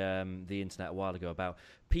the internet a while ago about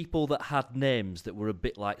people that had names that were a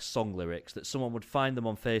bit like song lyrics, that someone would find them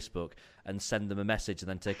on Facebook and send them a message and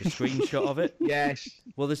then take a screenshot of it. Yes.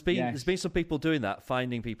 Well, there's been some people doing that,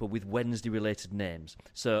 finding people with Wednesday related names.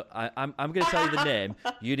 So I'm going to tell you the name.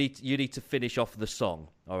 You need to finish off the song.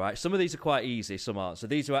 All right. Some of these are quite easy, some aren't. So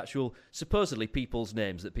these are actual supposedly people's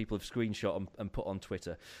names that people have screenshot and put on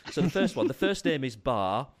Twitter. So the first name is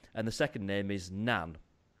Bar, and the second name is Nan.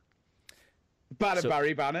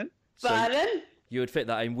 Barry Bannon. Bannon. You would fit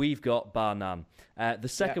that in. We've got Bar Nan. The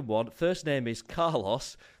second one, first name is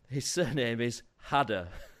Carlos. His surname is Hadder.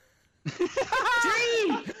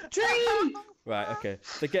 Dream. Right. Okay.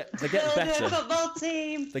 They get better. Football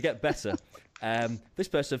team. They get better. This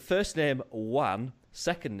person, first name Juan,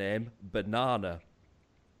 second name Banana.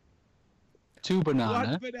 2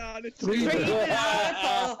 banana. 3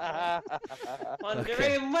 banana.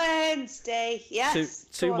 Wandering Wednesday. Yes.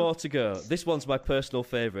 Two more to go. This one's my personal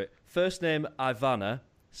favourite. First name Ivana,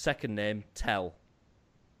 second name Tell.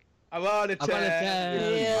 I want to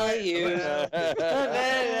tell you.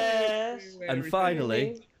 And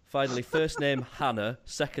finally, first name Hannah,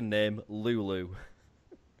 second name Lulu.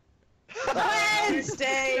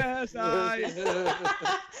 Wednesday. Yes,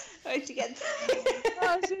 Where'd you get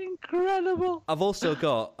That's incredible. I've also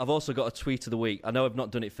got a tweet of the week. I know I've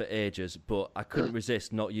not done it for ages, but I couldn't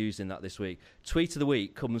resist not using that this week. Tweet of the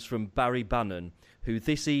week comes from Barry Bannon, who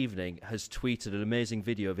this evening has tweeted an amazing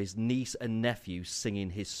video of his niece and nephew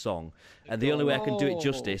singing his song. And the only way I can do it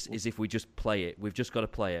justice is if we just play it. We've just got to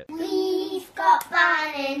play it. We've got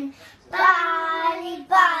Bannon, Barry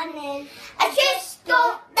Bannon. I just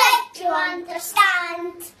don't think you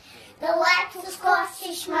understand. The little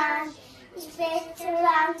Scottish man is better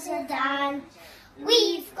than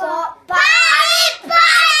We've got Barry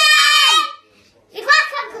Bannon! You've got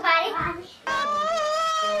Uncle Barry Bannon.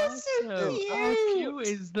 How cute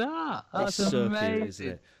is that? That's so amazing. cute, isn't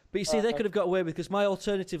it? But you see, they could have got away with, because my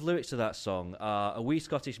alternative lyrics to that song are "A wee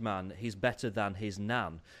Scottish man, he's better than his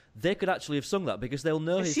nan." They could actually have sung that because they'll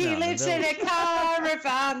know his She nan. lives in a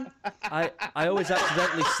caravan. I always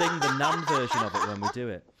accidentally sing the nan version of it when we do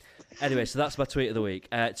it. Anyway, so that's my tweet of the week.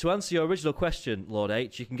 To answer your original question, Lord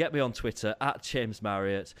H, you can get me on Twitter at James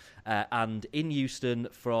Marriott and in Euston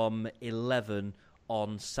from 11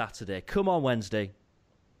 on Saturday. Come on, Wednesday.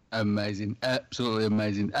 Amazing. Absolutely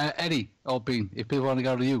amazing. Eddie, or Bean, if people want to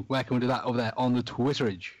go to you, where can we do that over there on the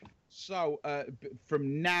Twitterage? So,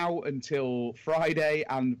 from now until Friday,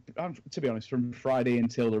 and to be honest, from Friday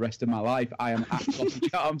until the rest of my life, I am at Cotton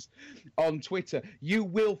Charms on Twitter. You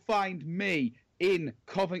will find me in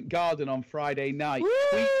Covent Garden on Friday night.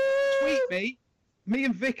 Tweet me. Me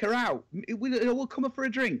and Vic are out. We'll come up for a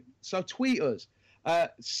drink. So tweet us.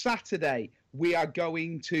 Saturday, we are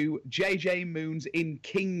going to JJ Moon's in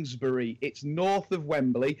Kingsbury. It's north of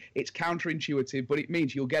Wembley. It's counterintuitive, but it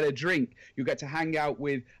means you'll get a drink. You'll get to hang out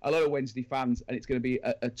with a lot of Wednesday fans, and it's going to be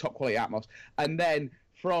a top quality atmosphere. And then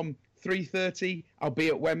from 3:30, I'll be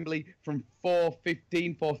at Wembley. From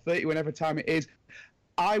 4:15, 4:30, whenever time it is,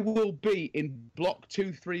 I will be in Block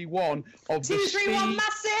 231 of the 231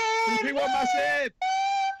 Massive! 231 Massive!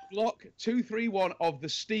 Block 231 of the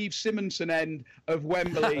Steve Simonson end of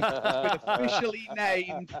Wembley has been officially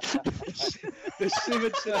named the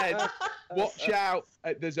Simonson end. Watch out.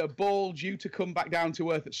 There's a ball due to come back down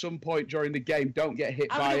to earth at some point during the game. Don't get hit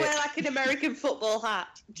by it. I'm going to wear like an American football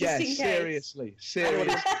hat. Just in case. Seriously.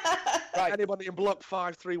 Right. Anybody in Block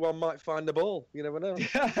 531 might find the ball. You never know.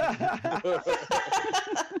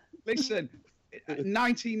 Listen,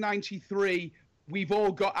 1993, we've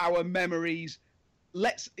all got our memories.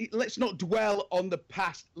 Let's not dwell on the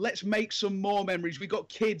past. Let's make some more memories. We got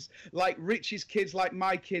kids like Rich's kids, like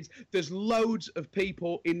my kids. There's loads of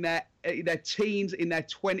people in their teens, in their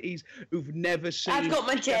 20s, who've never seen. I've got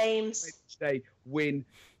my James. Wednesday win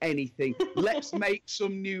anything. Let's make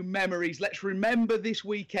some new memories. Let's remember this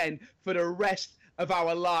weekend for the rest of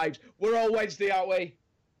our lives. We're all Wednesday, aren't we?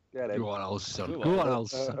 Go on, old son. Go on, old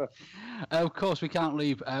son. Of course, we can't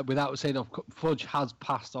leave without saying Fudge has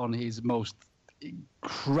passed on his most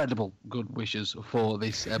incredible good wishes for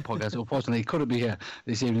this podcast. Unfortunately, he couldn't be here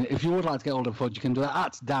this evening. If you would like to get hold of Fudge, you can do that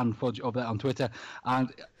at Dan Fudge over there on Twitter.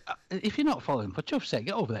 And if you're not following, for chuff's sake,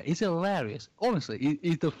 get over there. He's hilarious. Honestly,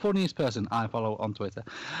 he's the funniest person I follow on Twitter.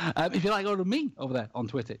 If you like go to me over there on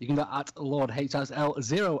Twitter, you can go at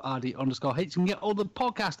LordHSL0RD_H. You can get all the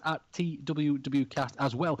podcast at TWWcast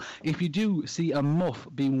as well. If you do see a muff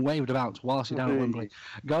being waved about whilst you're down at Wembley,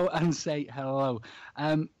 go and say hello.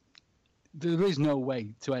 There is no way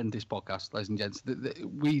to end this podcast, ladies and gents.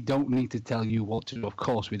 We don't need to tell you what to do. Of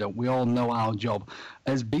course we don't. We all know our job.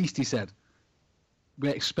 As Beastie said, we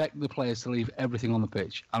expect the players to leave everything on the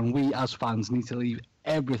pitch, and we as fans need to leave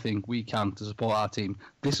everything we can to support our team.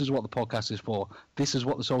 This is what the podcast is for. This is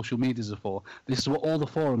what the social medias are for. This is what all the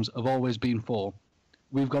forums have always been for.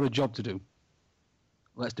 We've got a job to do.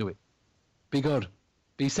 Let's do it. Be good.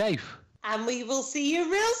 Be safe. And we will see you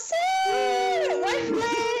real soon at Wembley.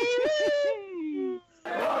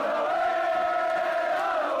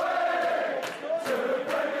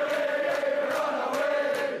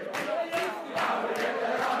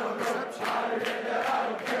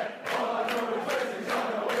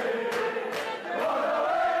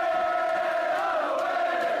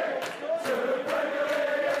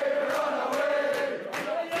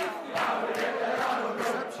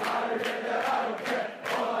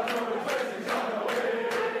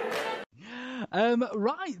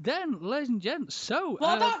 Right then, ladies and gents. So,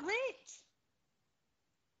 what about Rich?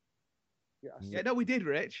 Yeah, no, we did,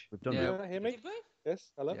 Rich. We've done it. Hear me? Did we?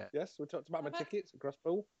 Yes, hello. Yeah. Yes, we talked about my tickets across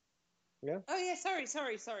pool. Yeah. Oh yeah, sorry.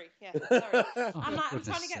 Yeah, sorry. I'm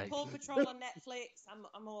trying to get Paw Patrol on Netflix.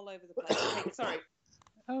 I'm all over the place. Okay, sorry.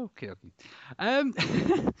 Okay.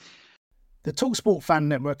 The TalkSport Fan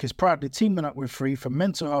Network is proudly teaming up with Free for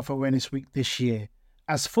Mental Health Awareness Week this year.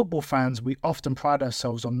 As football fans, we often pride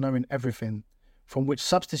ourselves on knowing everything, from which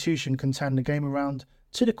substitution can turn the game around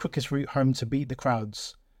to the quickest route home to beat the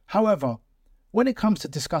crowds. However, when it comes to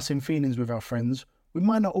discussing feelings with our friends, we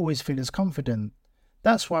might not always feel as confident.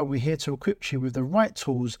 That's why we're here to equip you with the right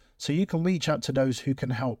tools so you can reach out to those who can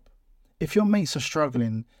help. If your mates are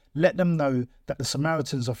struggling, let them know that the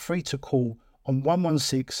Samaritans are free to call on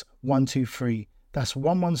 116 123. That's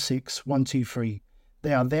 116 123.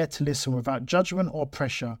 They are there to listen without judgment or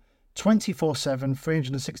pressure, 24/7,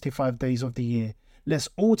 365 days of the year. Let's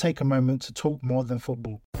all take a moment to talk more than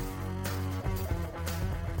football.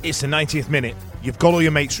 It's the 90th minute. You've got all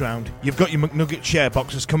your mates round. You've got your McNugget share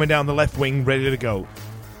boxes coming down the left wing ready to go.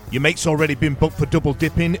 Your mate's already been booked for double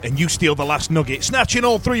dipping and you steal the last nugget, snatching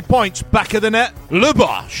all 3 points. Back of the net, Le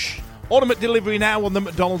Bosch. Automatic delivery now on the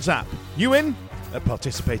McDonald's app. You in? At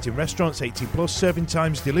participating restaurants, 18 plus, serving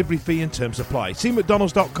times, delivery fee and terms apply. See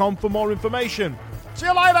mcdonalds.com for more information. See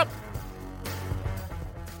you later.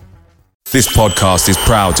 This podcast is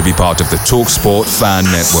proud to be part of the TalkSport Fan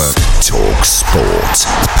Network. TalkSport.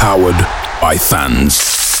 Powered by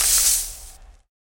fans.